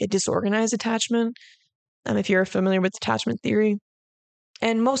more of like a disorganized attachment. If you're familiar with attachment theory,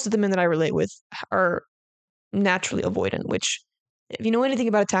 and most of the men that I relate with are naturally avoidant, which, if you know anything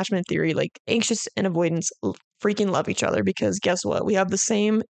about attachment theory, like anxious and avoidance freaking love each other, because guess what? We have the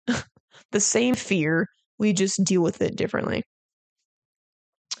same the same fear. We just deal with it differently.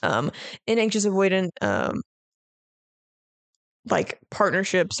 In anxious avoidant like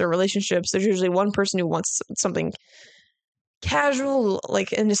partnerships or relationships, there's usually one person who wants something casual,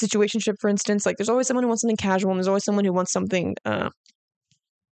 like in a situationship, for instance. Like, there's always someone who wants something casual, and there's always someone who wants something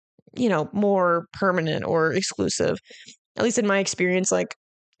more permanent or exclusive. At least in my experience, like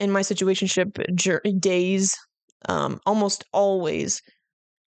in my situationship days, almost always,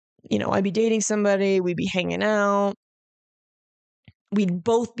 I'd be dating somebody, we'd be hanging out, we'd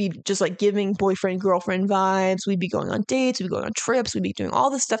both be just like giving boyfriend girlfriend vibes, we'd be going on dates, we'd be going on trips, we'd be doing all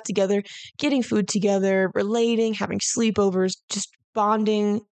this stuff together, getting food together, relating, having sleepovers, just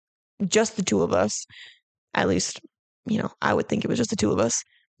bonding, just the two of us. At least, I would think it was just the two of us,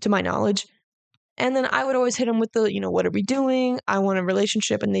 to my knowledge. And then I would always hit them with the, what are we doing? I want a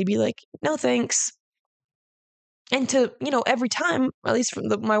relationship. And they'd be like, no, thanks. And every time, at least from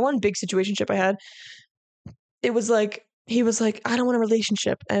my one big situationship I had, it was like, he was like, I don't want a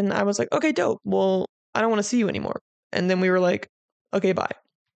relationship. And I was like, okay, dope. Well, I don't want to see you anymore. And then we were like, okay, bye.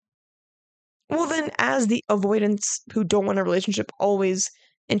 Well, then, as the avoidants who don't want a relationship always,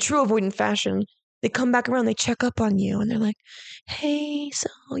 in true avoidant fashion, they come back around, they check up on you, and they're like, hey, so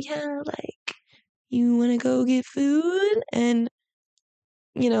yeah, like, you want to go get food? And,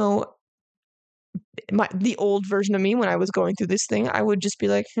 the old version of me, when I was going through this thing, I would just be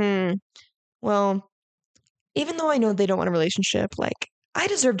like, well, even though I know they don't want a relationship, like, I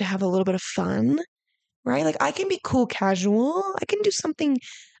deserve to have a little bit of fun, right? Like, I can be cool casual. I can do something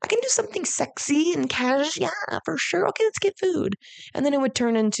sexy and casual. Yeah, for sure. Okay, let's get food. And then it would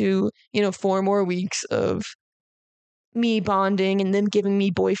turn into, 4 more weeks of me bonding and them giving me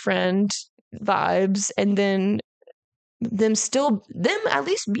boyfriend vibes, and then them at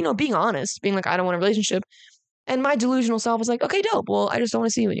least, being honest, being like, I don't want a relationship. And my delusional self was like, okay, dope. Well, I just don't want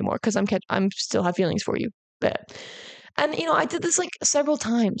to see you anymore because I'm still have feelings for you. Bet. And, I did this like several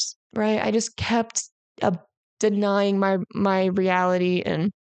times, right? I just kept denying my reality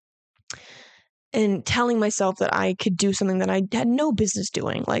and telling myself that I could do something that I had no business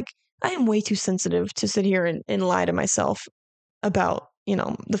doing. Like, I am way too sensitive to sit here and lie to myself about,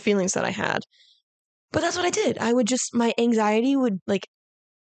 the feelings that I had. But that's what I did. My anxiety would like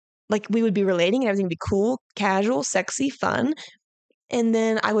we would be relating and everything would be cool, casual, sexy, fun. And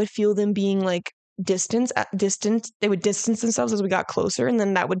then I would feel them being like distant. They would distance themselves as we got closer. And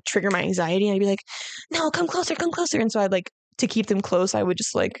then that would trigger my anxiety. And I'd be like, no, come closer, come closer. And so I'd like, to keep them close, I would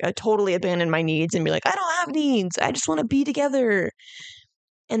just like totally abandon my needs and be like, I don't have needs. I just want to be together.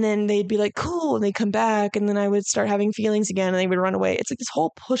 And then they'd be like, cool. And they'd come back. And then I would start having feelings again and they would run away. It's like this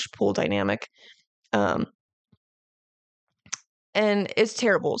whole push-pull dynamic. And it's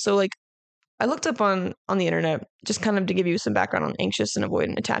terrible. So like, I looked up on the internet, just kind of to give you some background on anxious and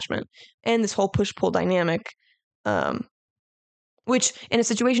avoidant attachment and this whole push-pull dynamic, which in a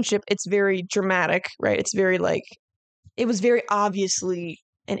situationship, it's very dramatic, right? It's very like, it was very obviously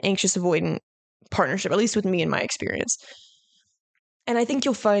an anxious avoidant partnership, at least with me in my experience. And I think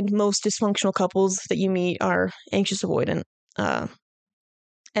you'll find most dysfunctional couples that you meet are anxious avoidant.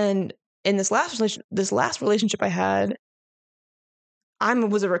 And in this last relationship I had, I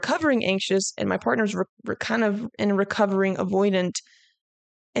was a recovering anxious and my partners were kind of in recovering avoidant.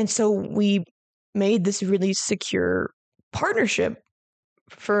 And so we made this really secure partnership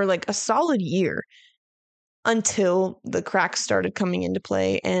for like a solid year until the cracks started coming into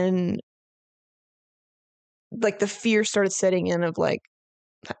play and like the fear started setting in of like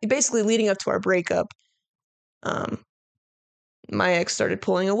basically leading up to our breakup. My ex started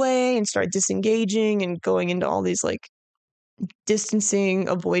pulling away and started disengaging and going into all these like distancing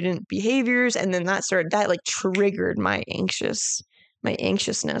avoidant behaviors, and then that like triggered my anxiousness,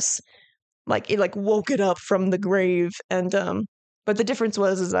 like it like woke it up from the grave. And but the difference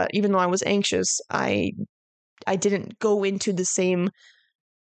was is that even though I was anxious, I didn't go into the same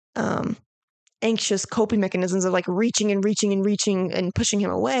anxious coping mechanisms of like reaching and reaching and reaching and pushing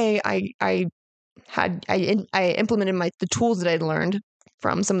him away. I implemented the tools that I'd learned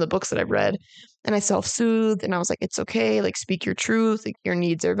from some of the books that I've read, and I self-soothed, and I was like, it's okay, like speak your truth, like your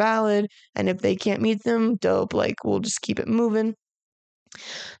needs are valid, and if they can't meet them, dope, like we'll just keep it moving.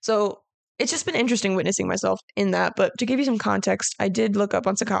 So it's just been interesting witnessing myself in that. But to give you some context, I did look up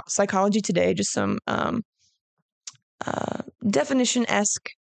on Psychology Today, just some definition-esque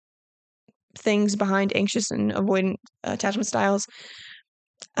things behind anxious and avoidant attachment styles.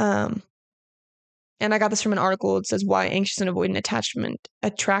 And I got this from an article. It says why anxious and avoidant attachment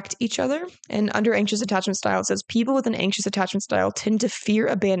attract each other. And under anxious attachment style, it says people with an anxious attachment style tend to fear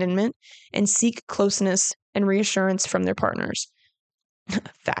abandonment and seek closeness and reassurance from their partners.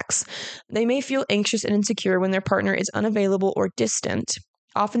 Facts. They may feel anxious and insecure when their partner is unavailable or distant,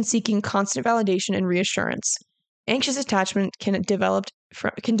 often seeking constant validation and reassurance. Anxious attachment can develop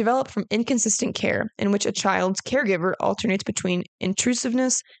from inconsistent care, in which a child's caregiver alternates between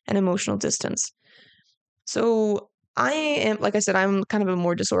intrusiveness and emotional distance. So I am, like I said, I'm kind of a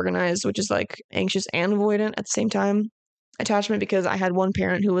more disorganized, which is like anxious and avoidant at the same time attachment, because I had one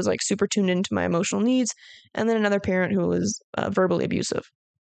parent who was like super tuned into my emotional needs, and then another parent who was verbally abusive.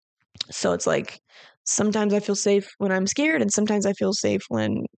 So it's like sometimes I feel safe when I'm scared, and sometimes I feel safe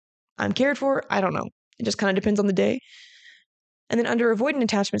when I'm cared for. I don't know. It just kind of depends on the day. And then under avoidant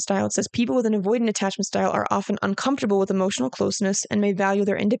attachment style, it says people with an avoidant attachment style are often uncomfortable with emotional closeness and may value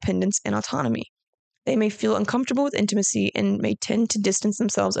their independence and autonomy. They may feel uncomfortable with intimacy and may tend to distance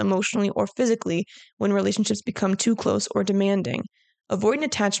themselves emotionally or physically when relationships become too close or demanding. Avoidant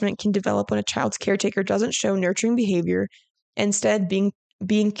attachment can develop when a child's caretaker doesn't show nurturing behavior, instead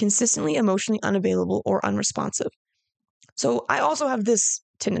being consistently emotionally unavailable or unresponsive. So I also have this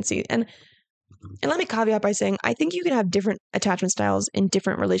tendency, and let me caveat by saying I think you can have different attachment styles in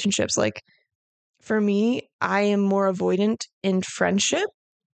different relationships. Like for me, I am more avoidant in friendship,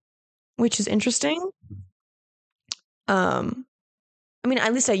 which is interesting. I mean,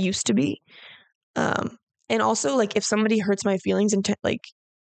 at least I used to be. And also like if somebody hurts my feelings and like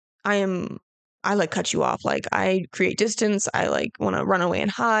I like cut you off. Like I create distance. I like want to run away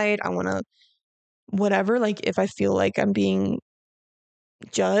and hide. I want to whatever. Like if I feel like I'm being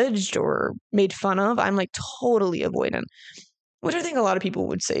judged or made fun of, I'm like totally avoidant, which I think a lot of people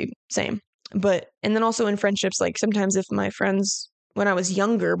would say same. But, and then also in friendships, like sometimes if my friends, when I was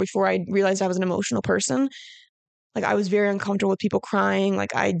younger, before I realized I was an emotional person, like I was very uncomfortable with people crying.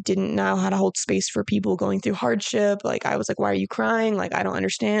 Like I didn't know how to hold space for people going through hardship. Like I was like, why are you crying? Like, I don't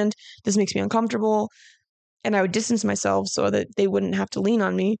understand. This makes me uncomfortable. And I would distance myself so that they wouldn't have to lean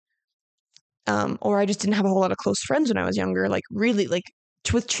on me. Or I just didn't have a whole lot of close friends when I was younger, like really like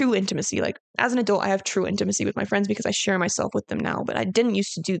with true intimacy. Like as an adult, I have true intimacy with my friends because I share myself with them now, but I didn't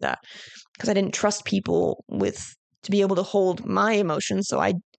used to do that because I didn't trust people to be able to hold my emotions. So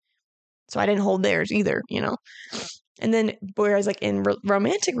I didn't hold theirs either, you know? And then whereas like in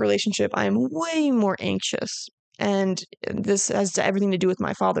romantic relationship, I'm way more anxious. And this has everything to do with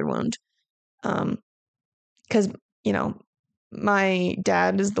my father wound. Because, you know, my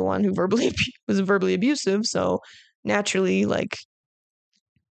dad is the one who was verbally abusive. So naturally, like,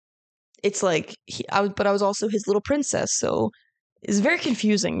 it's like, but I was also his little princess. So it's very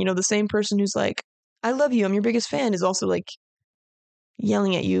confusing. You know, the same person who's like, I love you, I'm your biggest fan, is also like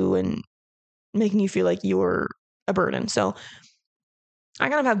yelling at you and making you feel like you're a burden. So I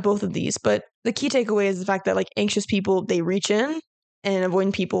kind of have both of these, but the key takeaway is the fact that like anxious people, they reach in, and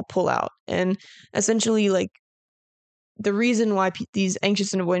avoidant people pull out. And essentially like the reason why these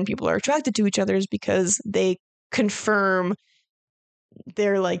anxious and avoidant people are attracted to each other is because they confirm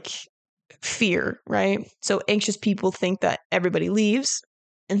their like fear, right? So anxious people think that everybody leaves,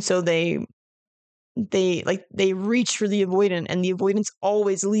 and so they reach for the avoidant, and the avoidant's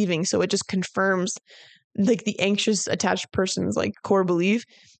always leaving, so it just confirms like the anxious attached person's like core belief.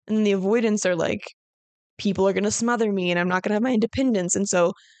 And then the avoidants are like, people are going to smother me and I'm not going to have my independence. And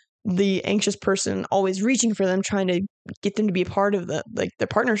so the anxious person always reaching for them, trying to get them to be a part of the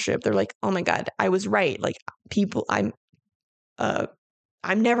partnership. They're like, oh my God, I was right. Like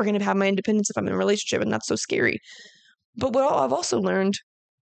I'm never going to have my independence if I'm in a relationship, and that's so scary. But I've also learned,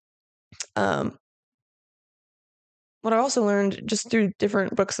 just through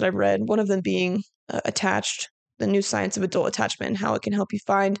different books that I've read, one of them being Attached, The New Science of Adult Attachment and How It Can Help You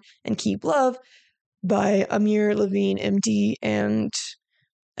Find and Keep Love by Amir Levine, MD, and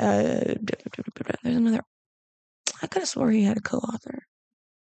there's another. I could have swore he had a co-author,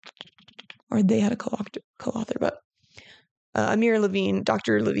 or they had a co-author, but Amir Levine,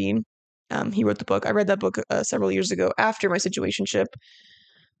 Dr. Levine, he wrote the book. I read that book several years ago after my situationship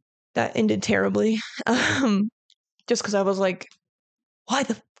that ended terribly. Just because I was like, why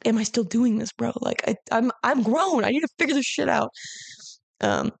the am I still doing this, bro? Like I'm grown. I need to figure this shit out.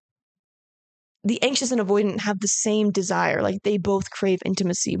 The anxious and avoidant have the same desire. Like they both crave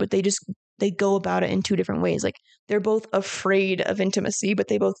intimacy, but they go about it in two different ways. Like they're both afraid of intimacy, but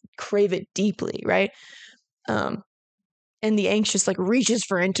they both crave it deeply, right? And the anxious like reaches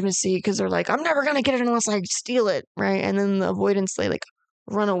for intimacy because they're like, I'm never gonna get it unless I steal it, right? And then the avoidance, they like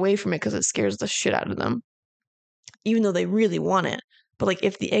run away from it because it scares the shit out of them, even though they really want it. But like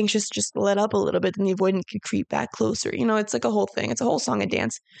if the anxious just let up a little bit, then the avoidant could creep back closer. You know, it's like a whole thing. It's a whole song and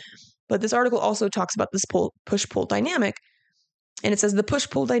dance. But this article also talks about this push-pull dynamic. And it says the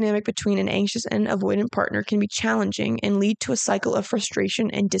push-pull dynamic between an anxious and avoidant partner can be challenging and lead to a cycle of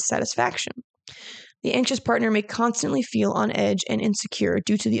frustration and dissatisfaction. The anxious partner may constantly feel on edge and insecure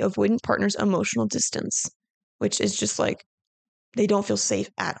due to the avoidant partner's emotional distance, which is just like they don't feel safe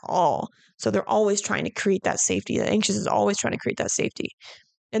at all. So they're always trying to create that safety. The anxious is always trying to create that safety.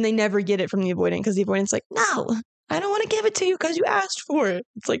 And they never get it from the avoidant because the avoidant's like, no, I don't want to give it to you because you asked for it.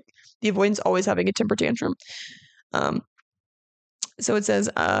 It's like the avoidant's always having a temper tantrum. So it says,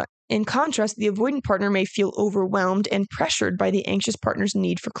 in contrast, the avoidant partner may feel overwhelmed and pressured by the anxious partner's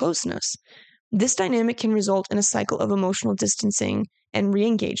need for closeness. This dynamic can result in a cycle of emotional distancing and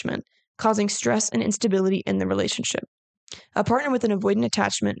re-engagement, causing stress and instability in the relationship. A partner with an avoidant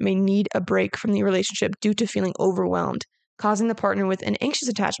attachment may need a break from the relationship due to feeling overwhelmed, causing the partner with an anxious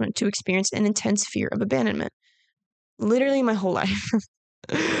attachment to experience an intense fear of abandonment. Literally my whole life.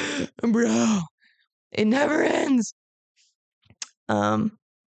 Bro, it never ends.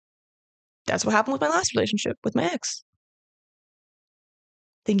 That's what happened with my last relationship with my ex.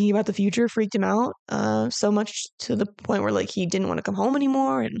 Thinking about the future freaked him out so much to the point where like he didn't want to come home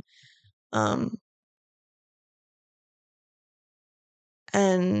anymore,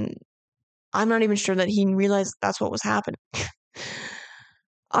 and I'm not even sure that he realized that's what was happening.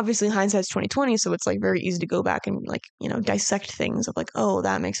 Obviously hindsight's 2020, so it's like very easy to go back and like, you know, dissect things of like, oh,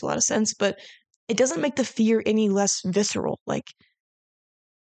 that makes a lot of sense, but it doesn't make the fear any less visceral. Like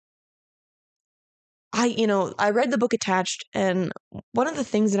I read the book Attached, and one of the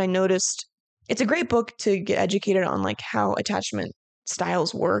things that I noticed, it's a great book to get educated on like how attachment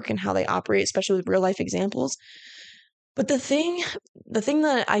styles work and how they operate, especially with real life examples. But the thing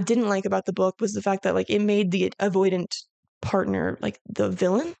that I didn't like about the book was the fact that like it made the avoidant partner like the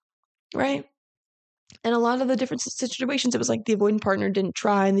villain, right? And a lot of the different situations, it was like the avoidant partner didn't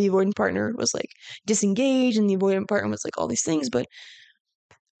try, and the avoidant partner was like disengaged, and the avoidant partner was like all these things. But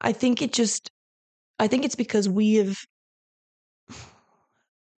I think it's because we've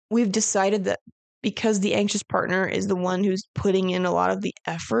decided that because the anxious partner is the one who's putting in a lot of the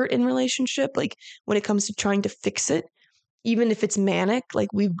effort in relationship, like when it comes to trying to fix it, even if it's manic, like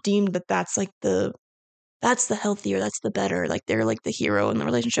we've deemed that that's the healthier, that's the better, like they're like the hero in the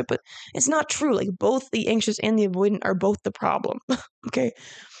relationship, but it's not true. Like both the anxious and the avoidant are both the problem. Okay.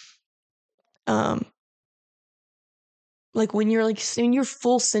 Like when you're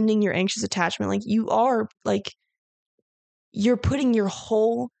full sending your anxious attachment, like you are like, you're putting your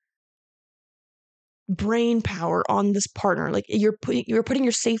whole brain power on this partner. Like you're putting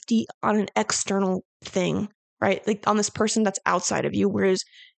your safety on an external thing, right? Like on this person that's outside of you. Whereas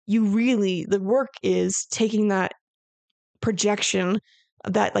the work is taking that projection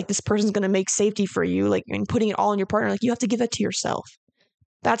that like this person's going to make safety for you, like, and putting it all on your partner. Like you have to give that to yourself.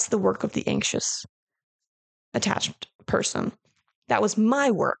 That's the work of the anxious attachment person. That was my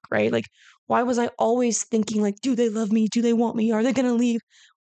work, right? Like, why was I always thinking like, do they love me? Do they want me? Are they going to leave?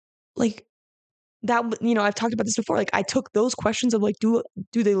 Like that, I've talked about this before. Like I took those questions of like, do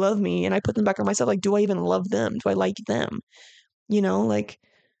they love me? And I put them back on myself. Like, do I even love them? Do I like them? Like,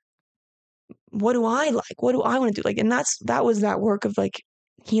 what do I like? What do I want to do? Like, and that was that work of like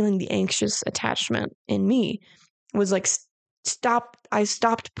healing the anxious attachment in me was like, I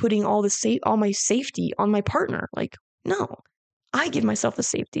stopped putting all my safety on my partner. Like, no, I give myself the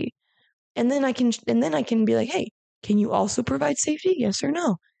safety. And then I can be like, hey, can you also provide safety? Yes or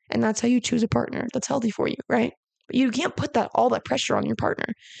no? And that's how you choose a partner that's healthy for you, right? You can't put all that pressure on your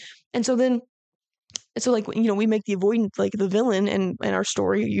partner. And so then, like, you know, we make the avoidant like the villain in our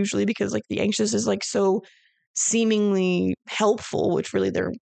story usually, because like the anxious is like so seemingly helpful, which really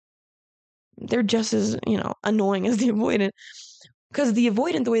they're just as, you know, annoying as the avoidant. Because the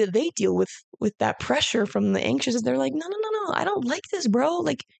avoidant, the way that they deal with that pressure from the anxious is they're like, no, no, no, no, I don't like this, bro.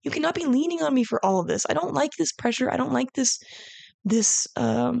 Like, you cannot be leaning on me for all of this. I don't like this pressure. I don't like this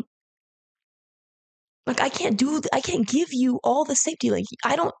like, I can't give you all the safety. Like,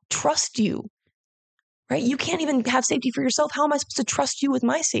 I don't trust you, right? You can't even have safety for yourself. How am I supposed to trust you with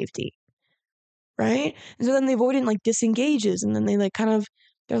my safety? Right? And so then the avoidant like disengages, and then they like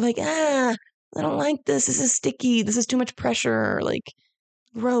they're like, I don't like this. This is sticky. This is too much pressure. Like,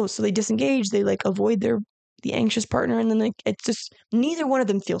 gross. So they disengage. They like avoid the anxious partner, and then like it's just neither one of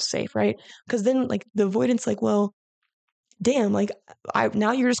them feels safe, right? Because then like the avoidant's like, well, damn, like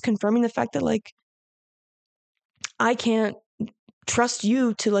now you're just confirming the fact that like I can't trust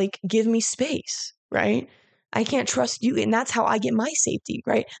you to like give me space, right? I can't trust you, and that's how I get my safety,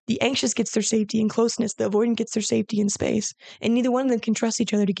 right? The anxious gets their safety in closeness, the avoidant gets their safety in space, and neither one of them can trust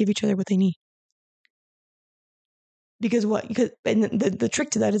each other to give each other what they need. Because what? Because and the trick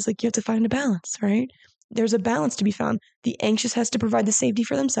to that is like you have to find a balance, right? There's a balance to be found. The anxious has to provide the safety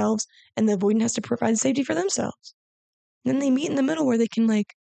for themselves, and the avoidant has to provide the safety for themselves. And then they meet in the middle where they can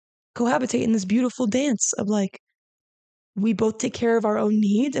like cohabitate in this beautiful dance of like we both take care of our own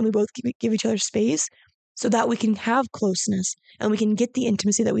needs and we both give each other space so that we can have closeness and we can get the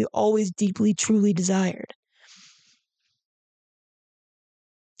intimacy that we always deeply, truly desired.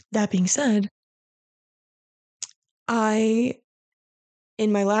 That being said,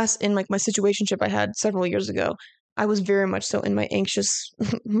 in my situationship I had several years ago, I was very much so in my anxious,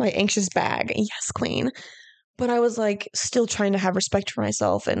 my anxious bag. Yes, queen. But I was like still trying to have respect for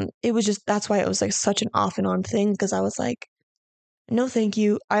myself. And it was just, that's why it was like such an off and on thing. Because I was like, no, thank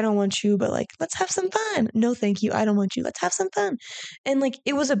you. I don't want you, but like, let's have some fun. No, thank you. I don't want you. Let's have some fun. And like,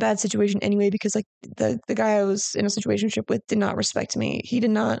 it was a bad situation anyway, because like the guy I was in a situationship with did not respect me. He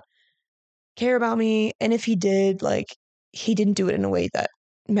did not care about me. And if he did, like, he didn't do it in a way that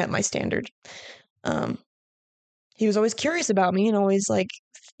met my standard. Um, he was always curious about me and always like,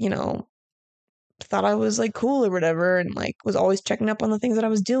 you know, thought I was like cool or whatever. And like was always checking up on the things that I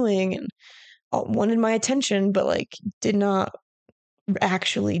was doing and wanted my attention, but like did not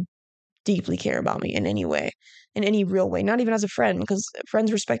actually deeply care about me in any way, in any real way, not even as a friend, because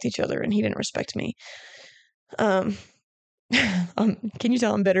friends respect each other and he didn't respect me. Um, can you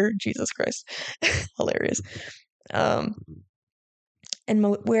tell I'm bitter? Jesus Christ. Hilarious. Um,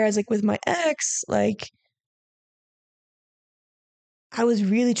 whereas like with my ex, like I was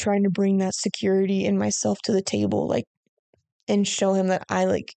really trying to bring that security in myself to the table, like, and show him that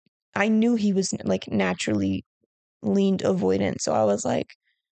I knew he was like naturally leaned avoidant. So I was like,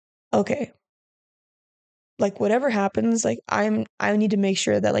 okay, like whatever happens, like I need to make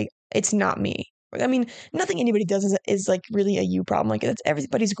sure that like it's not me. I mean, nothing anybody does is like really a you problem. Like it's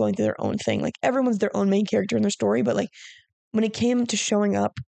everybody's going through their own thing. Like everyone's their own main character in their story. But like when it came to showing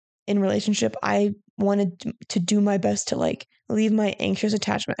up in relationship, I wanted to do my best to like leave my anxious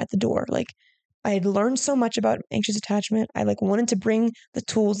attachment at the door. Like I had learned so much about anxious attachment. I like wanted to bring the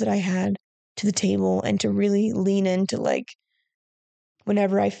tools that I had to the table and to really lean into like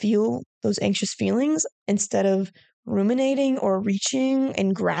whenever I feel those anxious feelings, instead of ruminating or reaching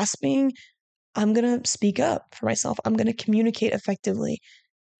and grasping, I'm going to speak up for myself. I'm going to communicate effectively.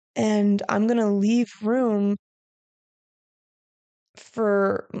 And I'm going to leave room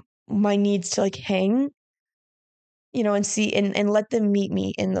for my needs to like hang, you know, and see and let them meet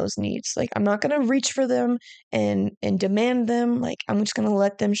me in those needs. Like I'm not going to reach for them and demand them. Like I'm just going to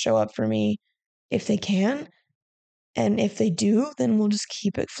let them show up for me if they can. And if they do, then we'll just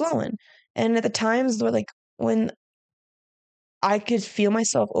keep it flowing. And at the times where like when I could feel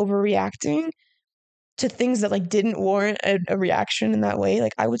myself overreacting to things that like didn't warrant a reaction in that way,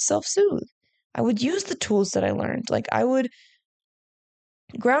 like I would self-soothe. I would use the tools that I learned. Like I would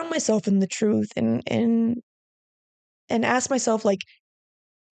ground myself in the truth and ask myself like,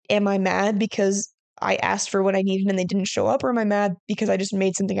 am I mad because I asked for what I needed and they didn't show up, or am I mad because I just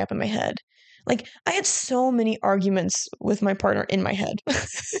made something up in my head? Like I had so many arguments with my partner in my head.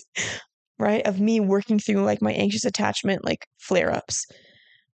 Right? Of me working through like my anxious attachment like flare-ups.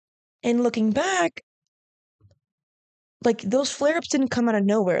 And looking back, like those flare-ups didn't come out of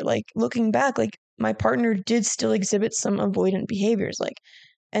nowhere. Like looking back, like my partner did still exhibit some avoidant behaviors, like,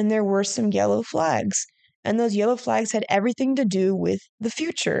 and there were some yellow flags. And those yellow flags had everything to do with the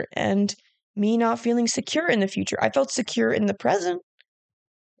future and me not feeling secure in the future. I felt secure in the present.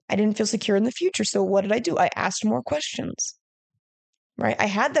 I didn't feel secure in the future. So what did I do? I asked more questions, right? I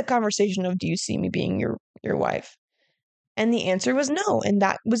had that conversation of, do you see me being your wife? And the answer was no. And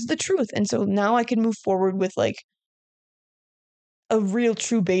that was the truth. And so now I can move forward with like a real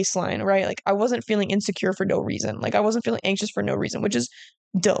true baseline, right? Like I wasn't feeling insecure for no reason. Like I wasn't feeling anxious for no reason, which is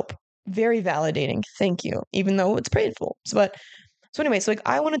dope. Very validating. Thank you. Even though it's painful. So anyway, so like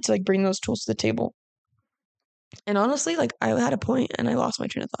I wanted to like bring those tools to the table. And honestly, like I had a point and I lost my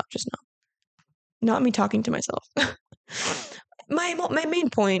train of thought just now. Not me talking to myself. My main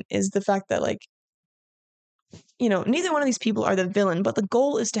point is the fact that like, you know, neither one of these people are the villain, but the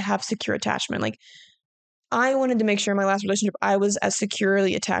goal is to have secure attachment. Like I wanted to make sure in my last relationship I was as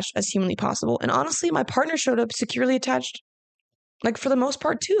securely attached as humanly possible. And honestly, my partner showed up securely attached, like for the most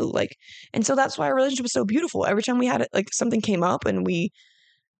part too. Like, and so that's why our relationship was so beautiful. Every time we had like something came up and we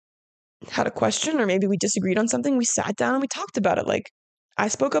had a question or maybe we disagreed on something, we sat down and we talked about it. Like I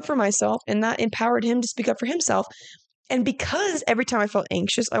spoke up for myself and that empowered him to speak up for himself. And because every time I felt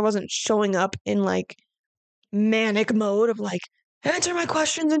anxious, I wasn't showing up in like manic mode of like, answer my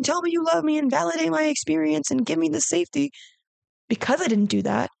questions and tell me you love me and validate my experience and give me the safety. Because I didn't do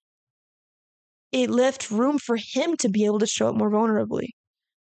that, it left room for him to be able to show up more vulnerably.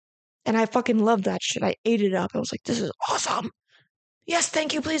 And I fucking loved that shit. I ate it up. I was like, this is awesome. Yes,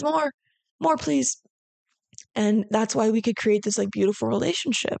 thank you, please, more. More, please. And that's why we could create this like beautiful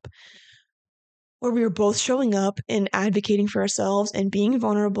relationship where we were both showing up and advocating for ourselves and being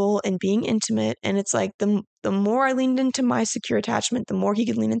vulnerable and being intimate. And it's like the more I leaned into my secure attachment, the more he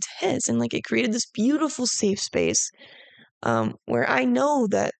could lean into his. And like it created this beautiful safe space where I know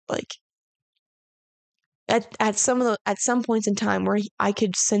that like at some points in time where I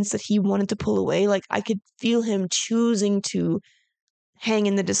could sense that he wanted to pull away, like I could feel him choosing to hang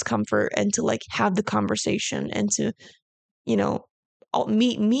in the discomfort and to like have the conversation and to, you know,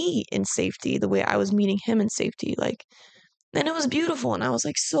 meet me in safety the way I was meeting him in safety. Like, and it was beautiful. And I was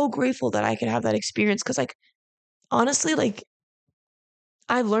like so grateful that I could have that experience. Cause like, honestly, like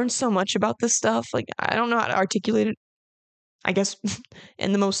I've learned so much about this stuff. Like, I don't know how to articulate it, I guess,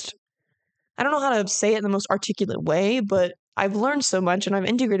 in the most, I don't know how to say it in the most articulate way, but I've learned so much and I've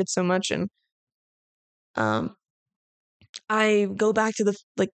integrated so much. And, I go back to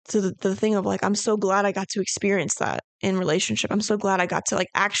the thing of like, I'm so glad I got to experience that in relationship. I'm so glad I got to like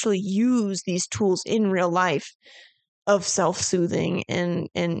actually use these tools in real life of self-soothing and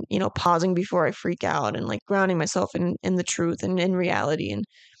you know, pausing before I freak out and like grounding myself in the truth and in reality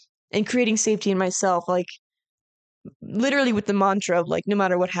and creating safety in myself, like literally with the mantra of like, no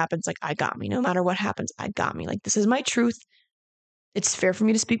matter what happens, like I got me. No matter what happens, I got me. Like this is my truth. It's fair for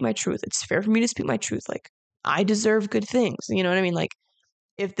me to speak my truth. It's fair for me to speak my truth. Like I deserve good things. You know what I mean? Like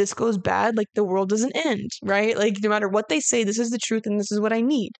if this goes bad, like the world doesn't end, right? Like no matter what they say, this is the truth and this is what I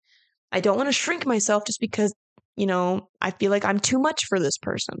need. I don't want to shrink myself just because, you know, I feel like I'm too much for this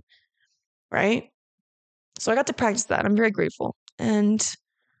person, right? So I got to practice that. I'm very grateful. And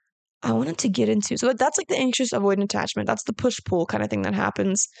I wanted to get into, so that's like the anxious avoidant attachment. That's the push-pull kind of thing that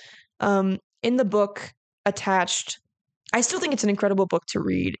happens. In the book, Attached, I still think it's an incredible book to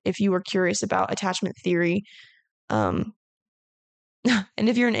read if you were curious about attachment theory. And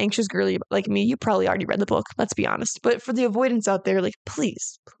if you're an anxious girly like me, you probably already read the book, let's be honest. But for the avoidance out there, like,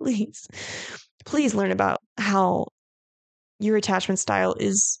 please learn about how your attachment style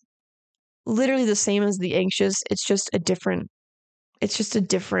is literally the same as the anxious. It's just a different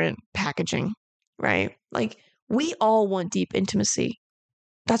packaging, right? Like, we all want deep intimacy.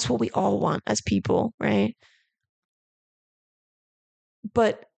 That's what we all want as people, right?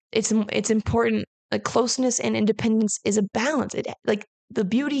 But it's important. Like closeness and independence is a balance. It like the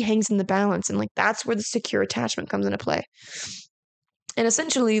beauty hangs in the balance, and like that's where the secure attachment comes into play. And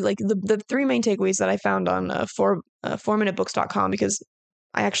essentially, like the three main takeaways that I found on 4minutebooks.com, because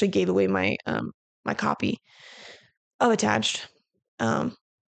I actually gave away my my copy of Attached. I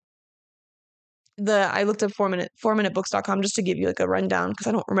looked up 4minutebooks.com just to give you like a rundown because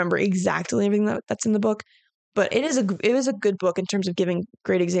I don't remember exactly everything that's in the book. But it is a good book in terms of giving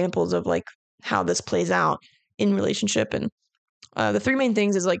great examples of like how this plays out in relationship. And the three main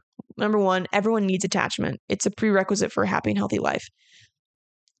things is like, number one, everyone needs attachment. It's a prerequisite for a happy and healthy life.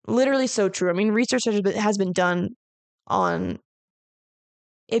 Literally so true. I mean, research has been done on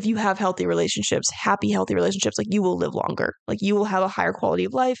if you have healthy relationships, healthy relationships, like you will live longer. Like you will have a higher quality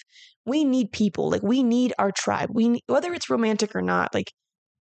of life. We need people. Like we need our tribe. Whether it's romantic or not, like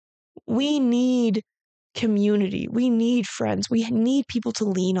we need community. We need friends. We need people to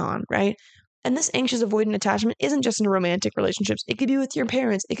lean on, right? And this anxious avoidant attachment isn't just in romantic relationships. It could be with your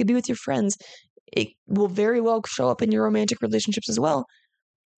parents. It could be with your friends. It will very well show up in your romantic relationships as well.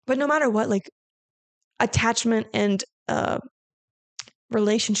 But no matter what, like attachment and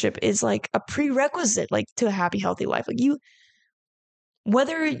relationship is like a prerequisite like to a happy, healthy life. Like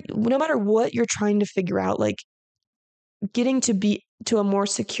no matter what you're trying to figure out, like getting to be to a more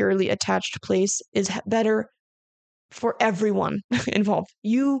securely attached place is better for everyone involved.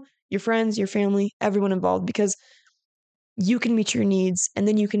 You, your friends, your family, everyone involved, because you can meet your needs and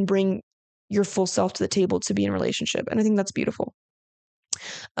then you can bring your full self to the table to be in a relationship. And I think that's beautiful.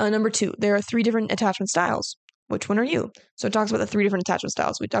 Number 2, there are 3 different attachment styles. Which one are you? So it talks about the 3 different attachment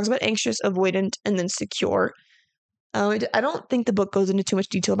styles. We talks about anxious, avoidant, and then secure. I don't think the book goes into too much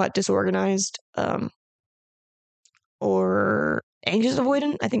detail about disorganized or anxious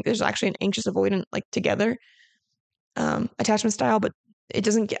avoidant. I think there's actually an anxious avoidant like together attachment style, but it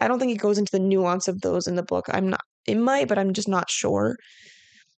doesn't. I don't think it goes into the nuance of those in the book. It might, but I'm just not sure.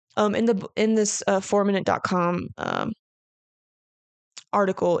 In this 4minute.com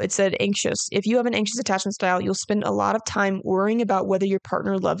article, it said anxious. If you have an anxious attachment style, you'll spend a lot of time worrying about whether your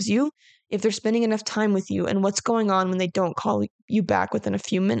partner loves you, if they're spending enough time with you, and what's going on when they don't call you back within a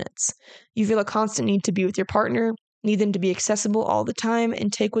few minutes. You feel a constant need to be with your partner, need them to be accessible all the time,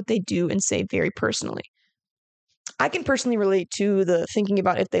 and take what they do and say very personally. I can personally relate to the thinking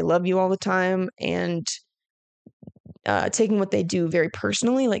about if they love you all the time and taking what they do very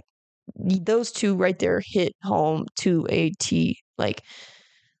personally. Like those two right there hit home to a T. Like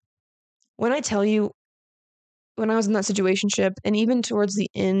when I tell you, when I was in that situationship and even towards the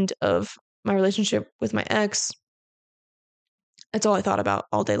end of my relationship with my ex, that's all I thought about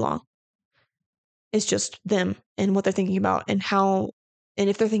all day long. It's just them and what they're thinking about and how, and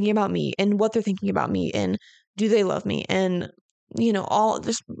if they're thinking about me and what they're thinking about me and do they love me, and all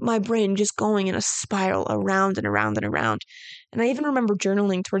just my brain just going in a spiral around and around and around. And I even remember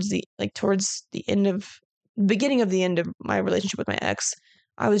journaling towards the beginning of the end of my relationship with my ex.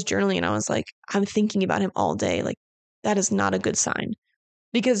 I was journaling and I was like, I'm thinking about him all day. Like that is not a good sign,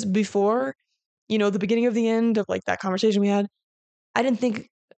 because before, the beginning of the end of like that conversation we had, I didn't think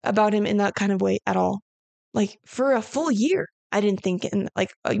about him in that kind of way at all. Like for a full year, I didn't think in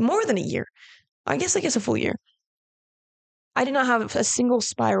like more than a year. I guess a full year. I did not have a single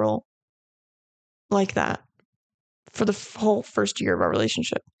spiral like that for the whole first year of our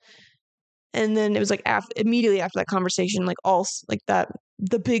relationship. And then it was like immediately after that conversation, like all like that,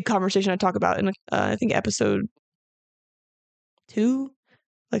 the big conversation I talk about in I think episode 2,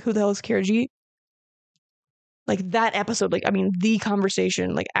 like who the hell is Kara G? Like that episode, like, I mean, the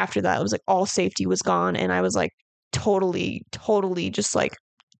conversation, like after that, it was like all safety was gone. And I was like totally just like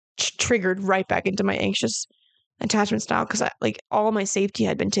triggered right back into my anxious attachment style. Cause all my safety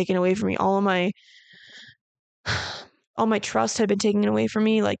had been taken away from me. All my trust had been taken away from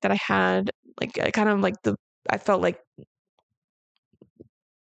me. Like that I had, like, I felt like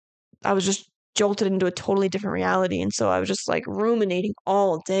I was just jolted into a totally different reality. And so I was just like ruminating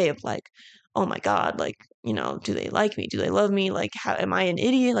all day of like, oh my God, like, do they like me? Do they love me? Like, how am I an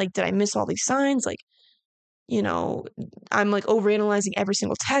idiot? Like, did I miss all these signs? Like, I'm like overanalyzing every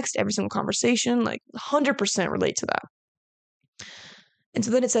single text, every single conversation, like 100% relate to that. And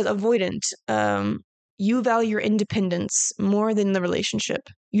so then it says avoidant. You value your independence more than the relationship.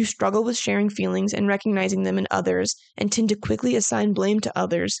 You struggle with sharing feelings and recognizing them in others and tend to quickly assign blame to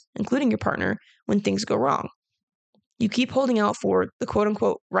others, including your partner, when things go wrong. You keep holding out for the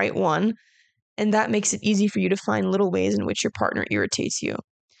quote-unquote right one, and that makes it easy for you to find little ways in which your partner irritates you.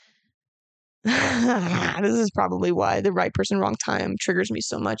 This is probably why the right person, wrong time triggers me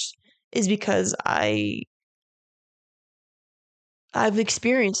so much, is because I've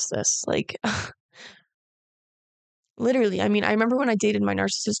experienced this. Like, literally, I mean, I remember when I dated my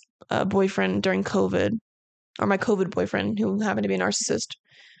narcissist boyfriend during COVID, or my COVID boyfriend who happened to be a narcissist.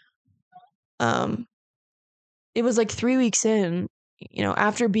 It was like 3 weeks in,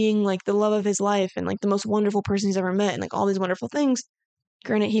 after being like the love of his life and like the most wonderful person he's ever met and like all these wonderful things.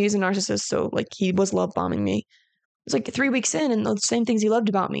 Granted, he was a narcissist, so like he was love bombing me. It was like 3 weeks in, and the same things he loved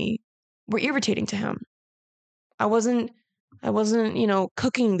about me were irritating to him. I wasn't,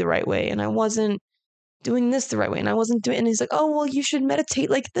 cooking the right way, and I wasn't doing this the right way, and I wasn't doing, and he's like, oh, well, you should meditate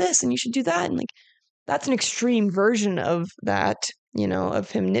like this, and you should do that, and like, that's an extreme version of that,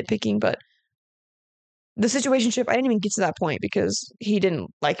 of him nitpicking, but the situationship, I didn't even get to that point because he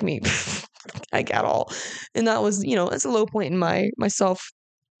didn't like me, like, at all, and that was, that's a low point in my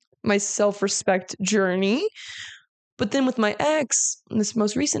self-respect journey. But then with my ex, this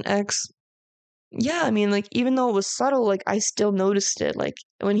most recent ex, yeah, I mean, like, even though it was subtle, like, I still noticed it, like,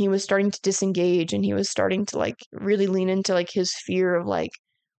 when he was starting to disengage and he was starting to, like, really lean into, like, his fear of, like,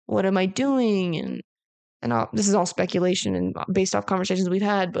 what am I doing? And and this is all speculation and based off conversations we've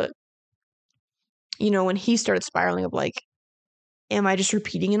had, but when he started spiraling of like, am I just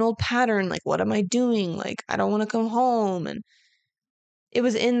repeating an old pattern? Like, what am I doing? Like, I don't want to come home. And it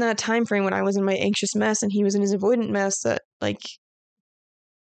was in that time frame when I was in my anxious mess and he was in his avoidant mess that like,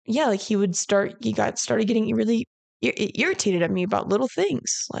 yeah, like he started getting really irritated at me about little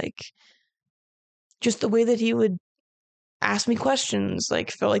things. Like just the way that he would ask me questions,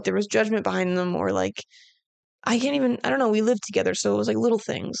 like felt like there was judgment behind them, or like, I don't know, we lived together. So it was like little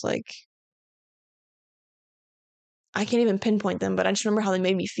things, like I can't even pinpoint them, but I just remember how they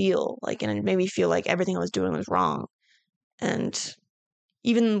made me feel, like, and it made me feel like everything I was doing was wrong. And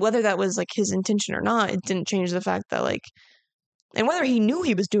even whether that was like his intention or not, it didn't change the fact that like, and whether he knew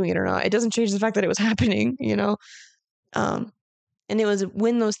he was doing it or not, it doesn't change the fact that it was happening, and it was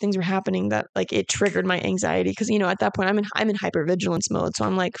when those things were happening that like it triggered my anxiety, because at that point I'm in hypervigilance mode, so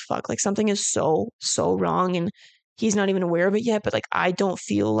I'm like, fuck, like something is so wrong, and he's not even aware of it yet, but like I don't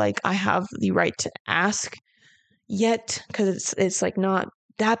feel like I have the right to ask yet, because it's like not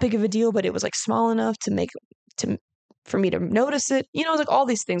that big of a deal, but it was like small enough for me to notice it. It was like all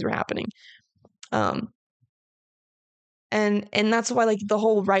these things were happening. And that's why like the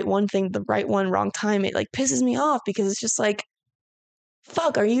whole right one thing, the right one wrong time, it like pisses me off, because it's just like,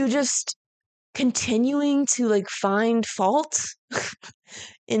 fuck, are you just continuing to like find fault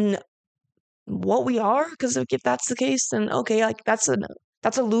in what we are? Because like, if that's the case, then okay, like that's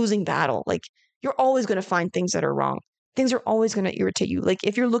a losing battle. Like you're always going to find things that are wrong. Things are always going to irritate you. Like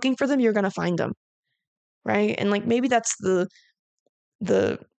if you're looking for them, you're going to find them. Right? And like maybe that's the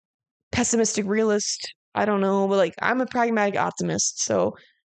pessimistic realist, I don't know, but like I'm a pragmatic optimist, so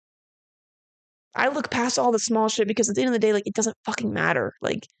I look past all the small shit, because at the end of the day, like it doesn't fucking matter.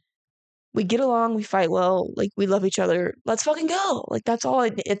 Like we get along, we fight well, like we love each other. Let's fucking go. Like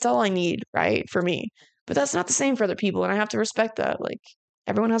it's all I need, right? For me. But that's not the same for other people, and I have to respect that. Like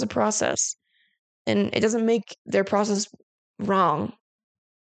everyone has a process, and it doesn't make their process wrong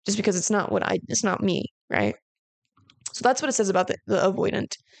just because it's not me, right? So that's what it says about the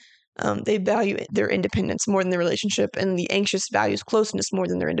avoidant. They value their independence more than their relationship, and the anxious values closeness more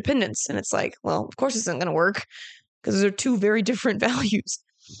than their independence. And it's like, well, of course, it's not going to work, because those are two very different values.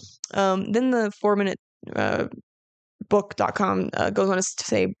 Then the 4-minute book.com goes on to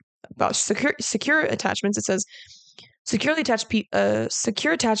say about secure attachments. It says, secure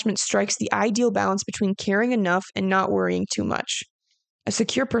attachment strikes the ideal balance between caring enough and not worrying too much. A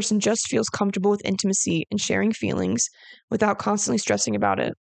secure person just feels comfortable with intimacy and sharing feelings without constantly stressing about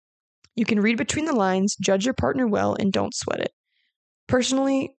it. You can read between the lines, judge your partner well, and don't sweat it.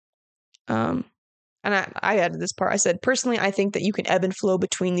 Personally, and I added this part. I said, personally, I think that you can ebb and flow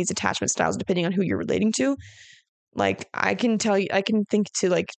between these attachment styles depending on who you're relating to. Like, I can think to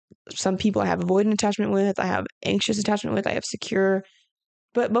like some people I have avoidant attachment with, I have anxious attachment with, I have secure,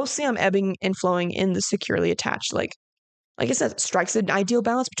 but mostly I'm ebbing and flowing in the securely attached. Like I said, it strikes an ideal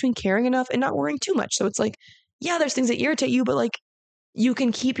balance between caring enough and not worrying too much. So it's like, yeah, there's things that irritate you, but like you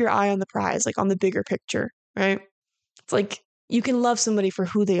can keep your eye on the prize, like on the bigger picture, right? It's like you can love somebody for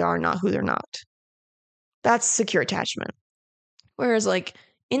who they are, not who they're not. That's secure attachment. Whereas like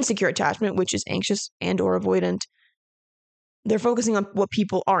insecure attachment, which is anxious and or avoidant, they're focusing on what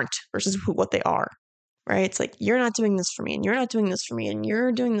people aren't versus what they are, right? It's like, you're not doing this for me, and you're not doing this for me, and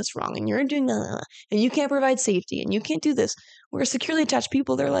you're doing this wrong, and you're doing that, and you can't provide safety, and you can't do this. Whereas securely attached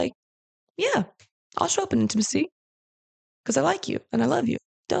people, they're like, yeah, I'll show up in intimacy because I like you and I love you.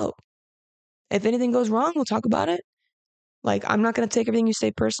 Dope. If anything goes wrong, we'll talk about it. Like, I'm not going to take everything you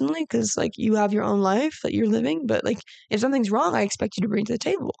say personally, because like you have your own life that you're living, but like if something's wrong, I expect you to bring it to the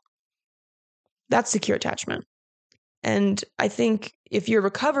table. That's secure attachment. And I think if you're a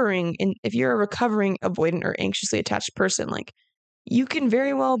recovering avoidant or anxiously attached person, like you can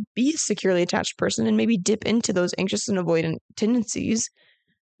very well be a securely attached person and maybe dip into those anxious and avoidant tendencies.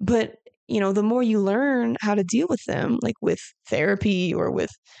 But, the more you learn how to deal with them, like with therapy or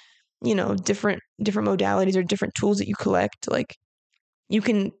with, different modalities or different tools that you collect, like you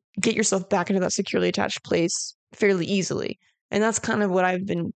can get yourself back into that securely attached place fairly easily. And that's kind of what I've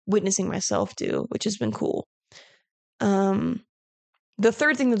been witnessing myself do, which has been cool. The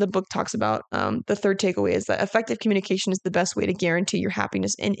third thing that the book talks about, the third takeaway, is that effective communication is the best way to guarantee your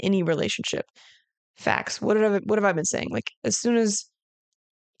happiness in any relationship. Facts. What have I been saying? Like as soon as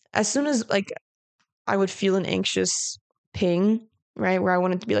like I would feel an anxious ping, right, where I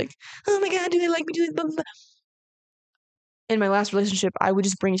wanted to be like, oh my god, do they like me? Do they blah, blah, blah. In my last relationship, I would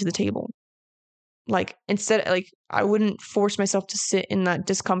just bring it to the table. Like instead, like I wouldn't force myself to sit in that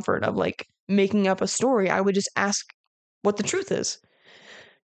discomfort of like making up a story. I would just ask what the truth is.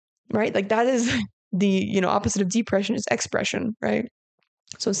 Right? Like that is the opposite of depression is expression, right?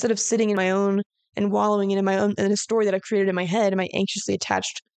 So instead of sitting in my own and wallowing in my own in a story that I've created in my head, in my anxiously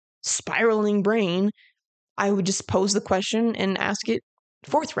attached spiraling brain, I would just pose the question and ask it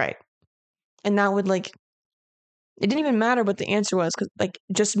forthright. And that would it didn't even matter what the answer was, because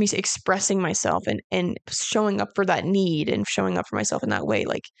just me expressing myself and showing up for that need and showing up for myself in that way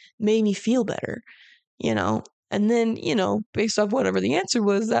made me feel better, and then based off whatever the answer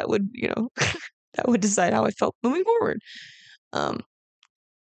was, that would that would decide how I felt moving forward.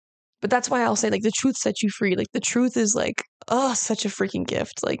 But that's why I'll say the truth sets you free. The truth is such a freaking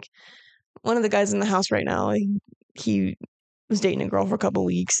gift. One of the guys in the house right now, he was dating a girl for a couple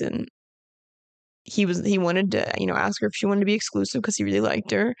weeks, and he wanted to ask her if she wanted to be exclusive because he really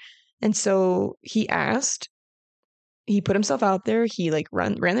liked her. And so he put himself out there. He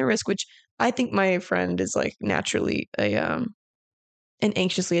ran the risk, which I think my friend is naturally an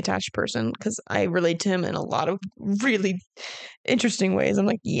anxiously attached person, because I relate to him in a lot of really interesting ways. I'm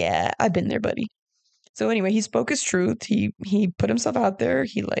yeah, I've been there, buddy. So anyway, he spoke his truth. He put himself out there.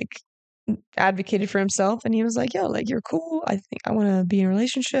 He advocated for himself, and he was yo, you're cool. I think I want to be in a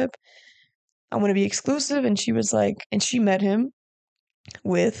relationship. I want to be exclusive. And she was and she met him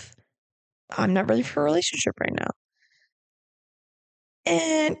with, I'm not ready for a relationship right now.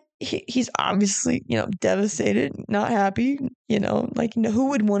 And he's obviously, devastated, not happy, who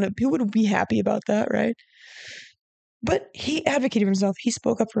would be happy about that, right? But he advocated for himself. He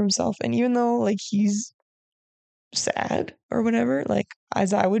spoke up for himself. And even though he's sad or whatever,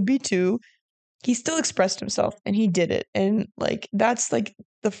 as I would be too, he still expressed himself and he did it. And that's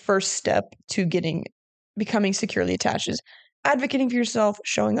the first step to becoming securely attached, is advocating for yourself,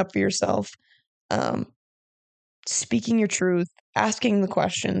 showing up for yourself, speaking your truth, asking the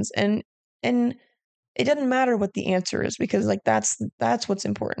questions, and it doesn't matter what the answer is, because that's what's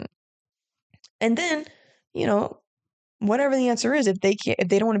important. And then, whatever the answer is, if they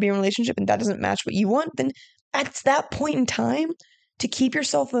don't want to be in a relationship and that doesn't match what you want, then at that point in time, to keep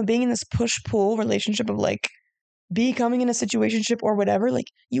yourself from being in this push-pull relationship of becoming in a situationship or whatever,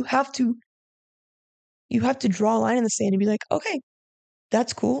 you have to draw a line in the sand and be okay,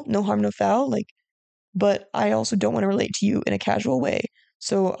 that's cool, no harm, no foul, but I also don't want to relate to you in a casual way.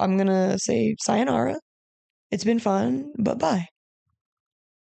 So I'm gonna say sayonara. It's been fun, but bye.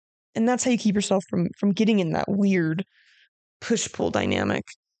 And that's how you keep yourself from getting in that weird push-pull dynamic.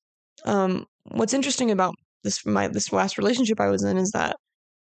 What's interesting about this last relationship I was in is that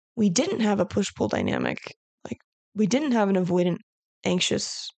we didn't have a push-pull dynamic. We didn't have an avoidant,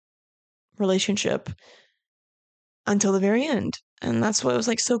 anxious relationship until the very end. And that's what was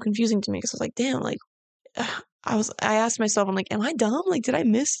so confusing to me, because I was damn, I asked myself, I'm am I dumb? Did I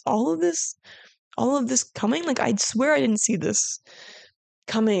miss all of this coming? I'd swear I didn't see this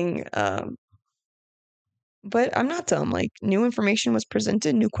coming. But I'm not dumb. New information was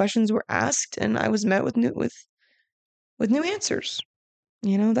presented, new questions were asked, and I was met with new answers.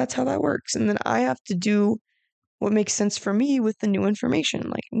 That's how that works. And then I have to do what makes sense for me with the new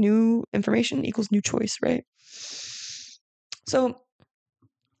information. New information equals new choice, right? So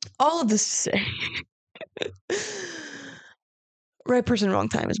all of this to say, right person, wrong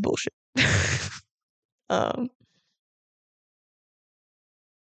time is bullshit.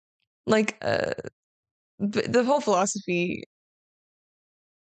 The whole philosophy,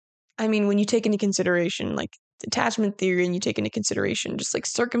 I mean, when you take into consideration attachment theory, and you take into consideration just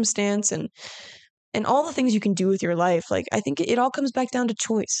circumstance and all the things you can do with your life, I think it all comes back down to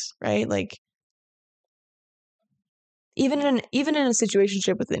choice, right? Even in a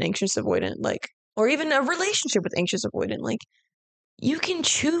situationship with an anxious avoidant, or even a relationship with anxious avoidant, you can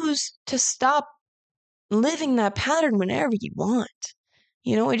choose to stop living that pattern whenever you want.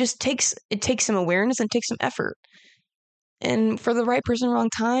 It just takes some awareness and takes some effort. And for the right person, wrong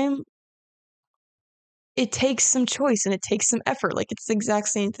time, it takes some choice and it takes some effort. It's the exact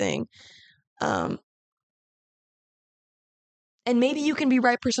same thing. And maybe you can be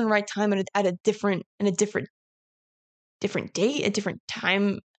right person, right time at a different date, a different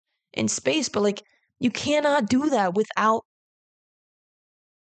time and space, but you cannot do that without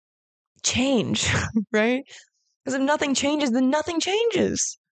change, right? Because if nothing changes, then nothing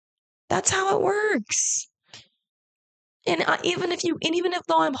changes. That's how it works. And even if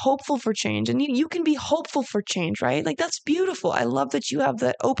though I'm hopeful for change, and you can be hopeful for change, right? That's beautiful. I love that you have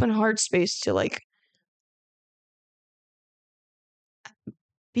that open heart space to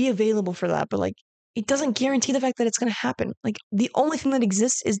be available for that, but it doesn't guarantee the fact that it's going to happen. The only thing that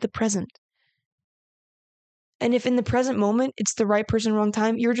exists is the present. And if in the present moment it's the right person, wrong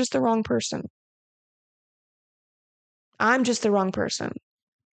time, you're just the wrong person. I'm just the wrong person.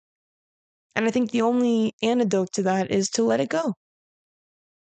 And I think the only antidote to that is to let it go.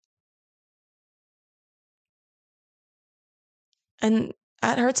 And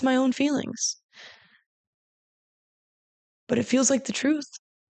that hurts my own feelings. But it feels like the truth.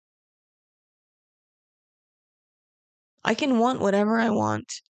 I can want whatever I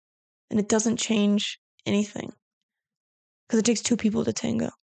want, and it doesn't change anything. Because it takes two people to tango.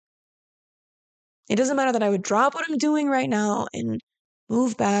 It doesn't matter that I would drop what I'm doing right now and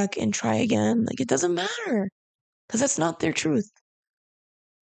move back and try again. Like, it doesn't matter. Because that's not their truth.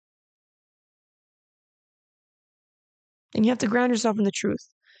 And you have to ground yourself in the truth.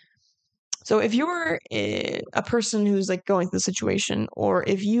 So if you're a person who's like going through the situation, or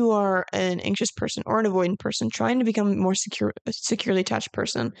if you are an anxious person or an avoidant person trying to become a more securely attached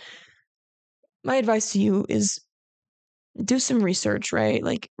person, my advice to you is do some research, right?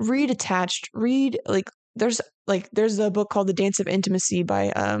 Like read Attached, read there's a book called The Dance of Intimacy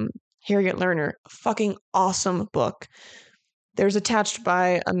by Harriet Lerner. A fucking awesome book. There's Attached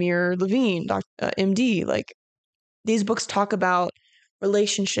by Amir Levine, MD. Like these books talk about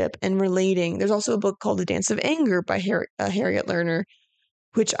relationship and relating. There's also a book called The Dance of Anger by Harriet Lerner,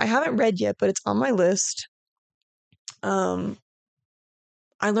 which I haven't read yet, but it's on my list. I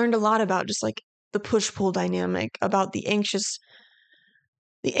learned a lot about just like the push-pull dynamic, about the anxiously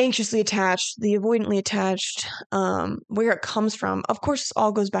attached, the avoidantly attached, where it comes from. Of course, this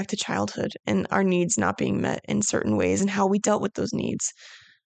all goes back to childhood and our needs not being met in certain ways and how we dealt with those needs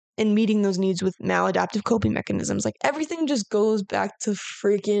and meeting those needs with maladaptive coping mechanisms. Like everything just goes back to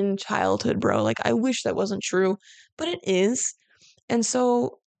freaking childhood, bro. Like I wish that wasn't true, but it is. And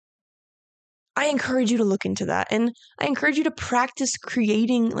so I encourage you to look into that. And I encourage you to practice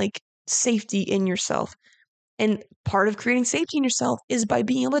creating like safety in yourself. And part of creating safety in yourself is by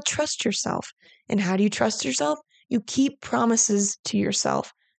being able to trust yourself. And how do you trust yourself? You keep promises to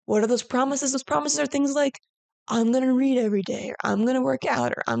yourself. What are those promises? Those promises are things like, I'm going to read every day, or I'm going to work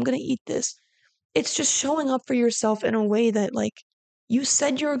out, or I'm going to eat this. It's just showing up for yourself in a way that, like, you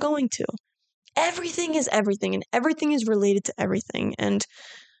said you were going to. Everything is everything, and everything is related to everything. And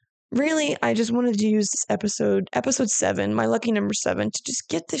really, I just wanted to use this episode 7, my lucky number 7, to just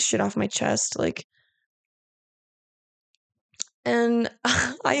get this shit off my chest. Like, and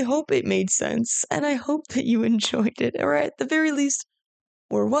I hope it made sense, and I hope that you enjoyed it, or at the very least,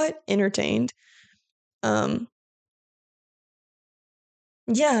 were entertained.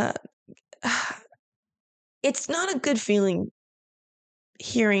 Yeah, it's not a good feeling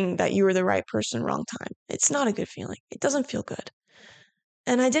hearing that you were the right person, wrong time. It's not a good feeling. It doesn't feel good.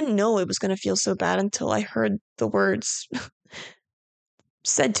 And I didn't know it was going to feel so bad until I heard the words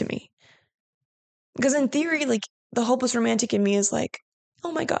said to me. Because in theory, like, the hopeless romantic in me is like,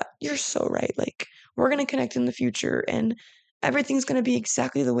 oh my God, you're so right. Like, we're going to connect in the future and everything's going to be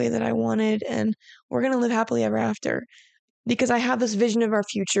exactly the way that I wanted and we're going to live happily ever after. Because I have this vision of our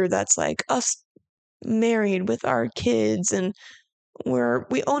future that's like us married with our kids and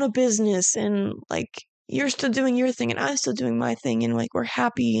we own a business and like you're still doing your thing and I'm still doing my thing and like we're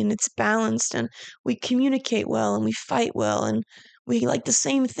happy and it's balanced and we communicate well and we fight well and we like the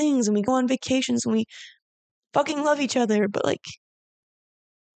same things and we go on vacations and we fucking love each other. But like,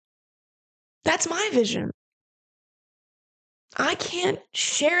 that's my vision. I can't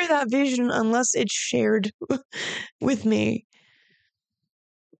share that vision unless it's shared with me.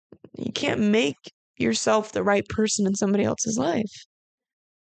 You can't make yourself the right person in somebody else's life.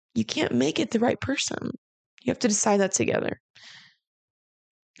 You can't make it the right person. You have to decide that together.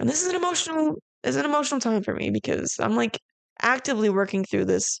 And this is an emotional time for me because I'm like actively working through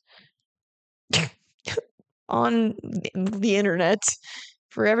this on the internet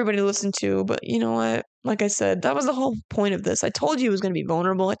for everybody to listen to. But you know what? Like I said, that was the whole point of this. I told you it was going to be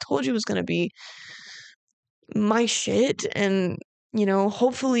vulnerable. I told you it was going to be my shit. And, you know,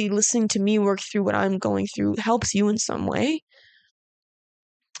 hopefully listening to me work through what I'm going through helps you in some way.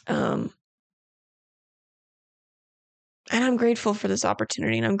 And I'm grateful for this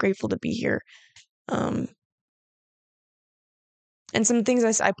opportunity and I'm grateful to be here. And some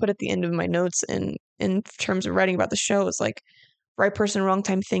things I put at the end of my notes in terms of writing about the show is like right person, wrong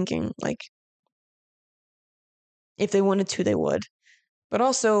time thinking. Like if they wanted to, they would. But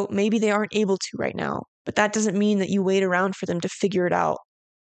also maybe they aren't able to right now. But that doesn't mean that you wait around for them to figure it out.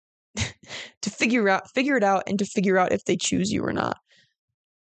 To figure it out and to figure out if they choose you or not.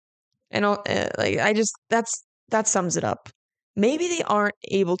 And that sums it up. Maybe they aren't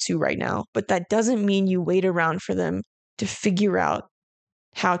able to right now, but that doesn't mean you wait around for them to figure out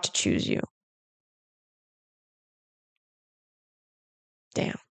how to choose you.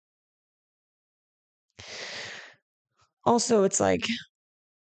 Damn. Also, it's like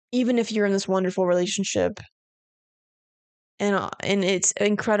even if you're in this wonderful relationship and it's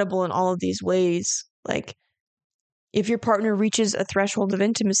incredible in all of these ways, like if your partner reaches a threshold of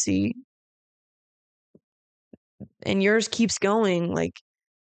intimacy and yours keeps going, like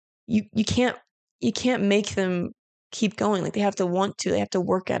you can't make them keep going. Like they have to want to, they have to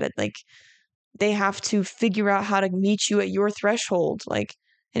work at it. Like they have to figure out how to meet you at your threshold. Like,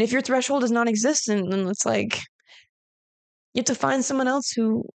 and if your threshold is non-existent, then it's like you have to find someone else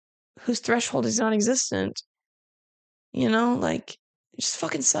whose threshold is non-existent. You know, like it just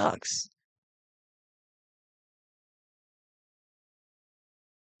fucking sucks.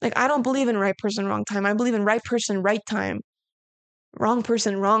 Like I don't believe in right person, wrong time. I believe in right person, right time. Wrong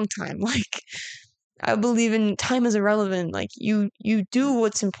person, wrong time. Like I believe in time is irrelevant. Like you do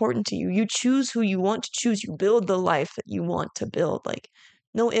what's important to you. You choose who you want to choose. You build the life that you want to build. Like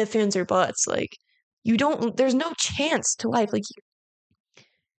no ifs, ands, or buts. Like you don't there's no chance to life. Like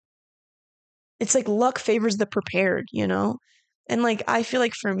it's like luck favors the prepared, you know? And like I feel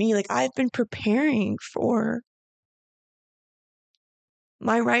like for me, like I've been preparing for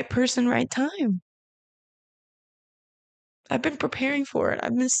my right person, right time. I've been preparing for it.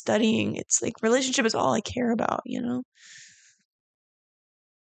 I've been studying. It's like relationship is all I care about, you know?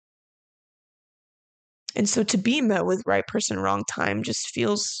 And so to be met with right person, wrong time just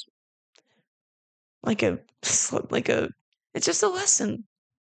feels like a, like a, it's just a lesson.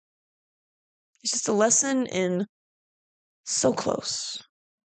 It's just a lesson in so close.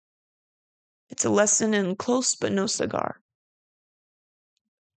 It's a lesson in close but no cigar.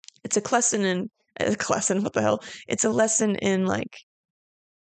 It's a lesson, what the hell? It's a lesson in like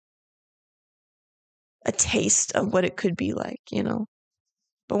a taste of what it could be like, you know?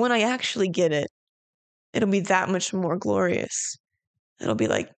 But when I actually get it, it'll be that much more glorious. It'll be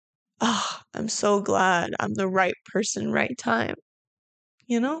like, oh, I'm so glad I'm the right person, right time,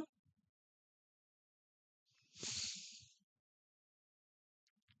 you know?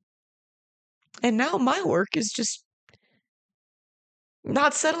 And now my work is just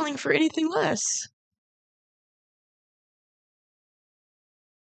not settling for anything less.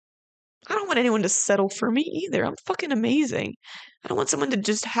 I don't want anyone to settle for me either. I'm fucking amazing. I don't want someone to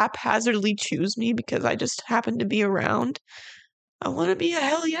just haphazardly choose me because I just happen to be around. I want to be a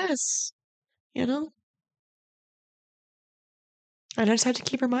hell yes, you know? And I just have to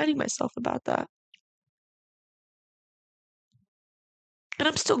keep reminding myself about that. And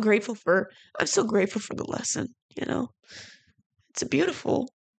I'm still grateful for the lesson, you know? It's a beautiful,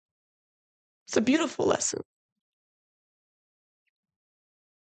 it's a beautiful lesson.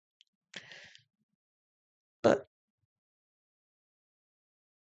 But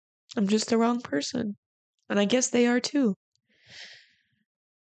I'm just the wrong person. And I guess they are too.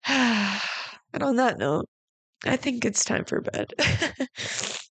 And on that note, I think it's time for bed.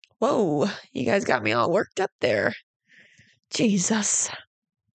 Whoa, you guys got me all worked up there. Jesus.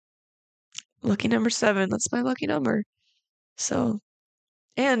 Lucky number 7. That's my lucky number. So,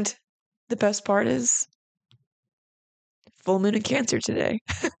 and the best part is full moon in Cancer today.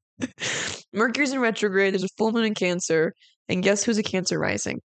 Mercury's in retrograde. There's a full moon in Cancer. And guess who's a Cancer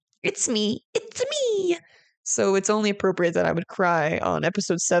rising? It's me. It's me. So it's only appropriate that I would cry on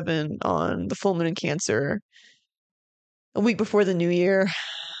episode 7 on the full moon in Cancer a week before the new year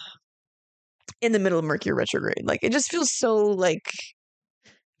in the middle of Mercury retrograde. Like it just feels so like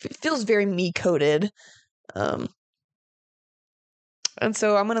it feels very me coded. Um and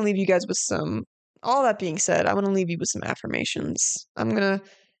so I'm gonna leave you guys with some all that being said, I'm gonna leave you with some affirmations. I'm gonna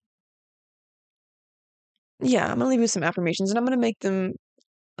leave you with some affirmations and I'm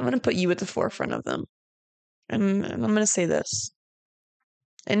gonna put you at the forefront of them. And I'm gonna say this.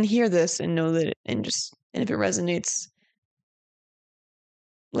 And hear this and know that and if it resonates,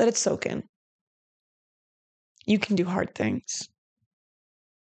 let it soak in. You can do hard things.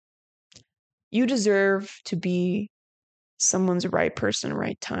 You deserve to be someone's right person,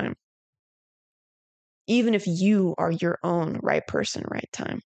 right time. Even if you are your own right person, right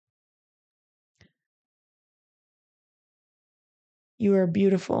time. You are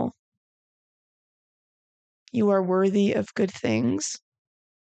beautiful. You are worthy of good things.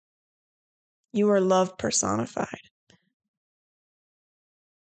 You are love personified.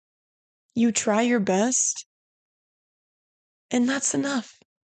 You try your best, and that's enough.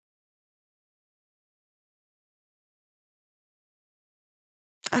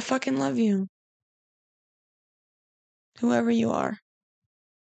 I fucking love you. Whoever you are.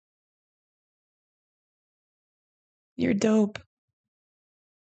 You're dope.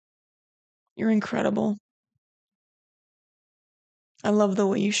 You're incredible. I love the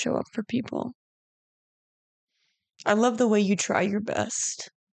way you show up for people. I love the way you try your best.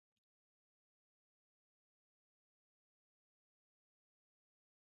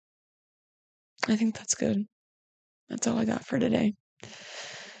 I think that's good. That's all I got for today.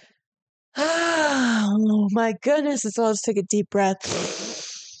 Oh my goodness. So let's take a deep breath.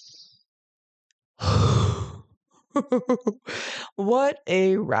 What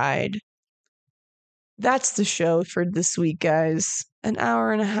a ride. That's the show for this week, guys. An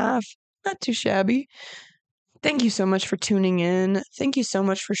hour and a half. Not too shabby. Thank you so much for tuning in. Thank you so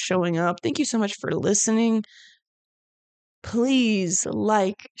much for showing up. Thank you so much for listening. Please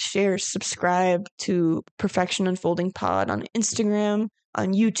like, share, subscribe to Perfection Unfolding Pod on Instagram,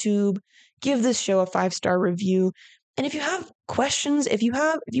 on YouTube. Give this show a 5-star review. And if you have questions, if you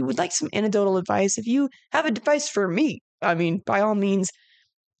would like some anecdotal advice, if you have advice for me, I mean, by all means,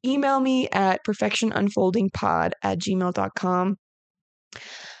 email me at perfectionunfoldingpod@gmail.com.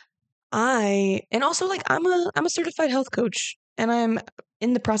 And also, like, I'm a certified health coach, and I'm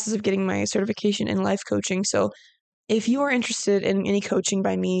in the process of getting my certification in life coaching. So if you are interested in any coaching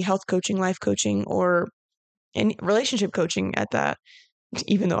by me, health coaching, life coaching, or any relationship coaching at that,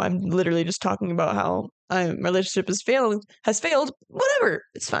 even though I'm literally just talking about how my relationship has failed, whatever,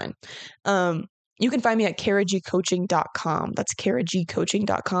 it's fine. You can find me at karagcoaching.com. That's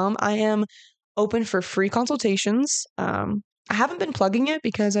karagcoaching.com. I am open for free consultations. I haven't been plugging it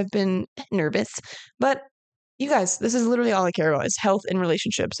because I've been nervous, but you guys, this is literally all I care about is health and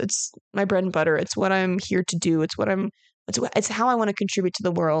relationships. It's my bread and butter. It's what I'm here to do. It's how I want to contribute to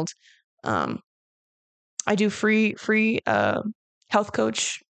the world. I do free health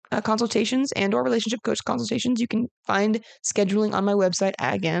coach consultations and or relationship coach consultations. You can find scheduling on my website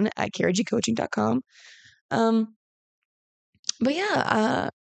again at karagcoaching.com. But yeah,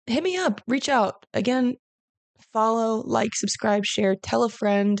 hit me up, reach out. Again, follow, like, subscribe, share, tell a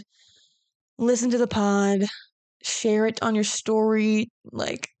friend, listen to the pod, share it on your story,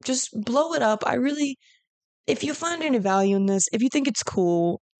 like, just blow it up. If you find any value in this, if you think it's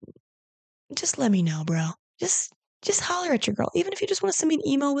cool, just let me know, bro. Just holler at your girl. Even if you just want to send me an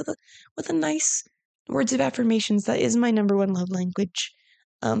email with a nice words of affirmations, that is my number one love language.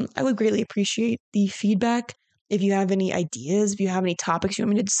 I would greatly appreciate the feedback. If you have any ideas, if you have any topics you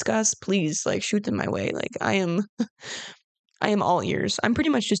want me to discuss, please, like, shoot them my way. Like, I am all ears. I'm pretty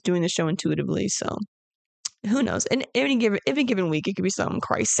much just doing the show intuitively, so who knows? And any given week, it could be something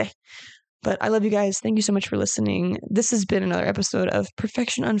crazy. But I love you guys. Thank you so much for listening. This has been another episode of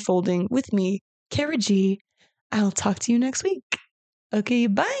Perfection Unfolding with me, Kara G. I'll talk to you next week. Okay,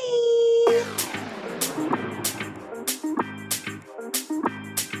 bye.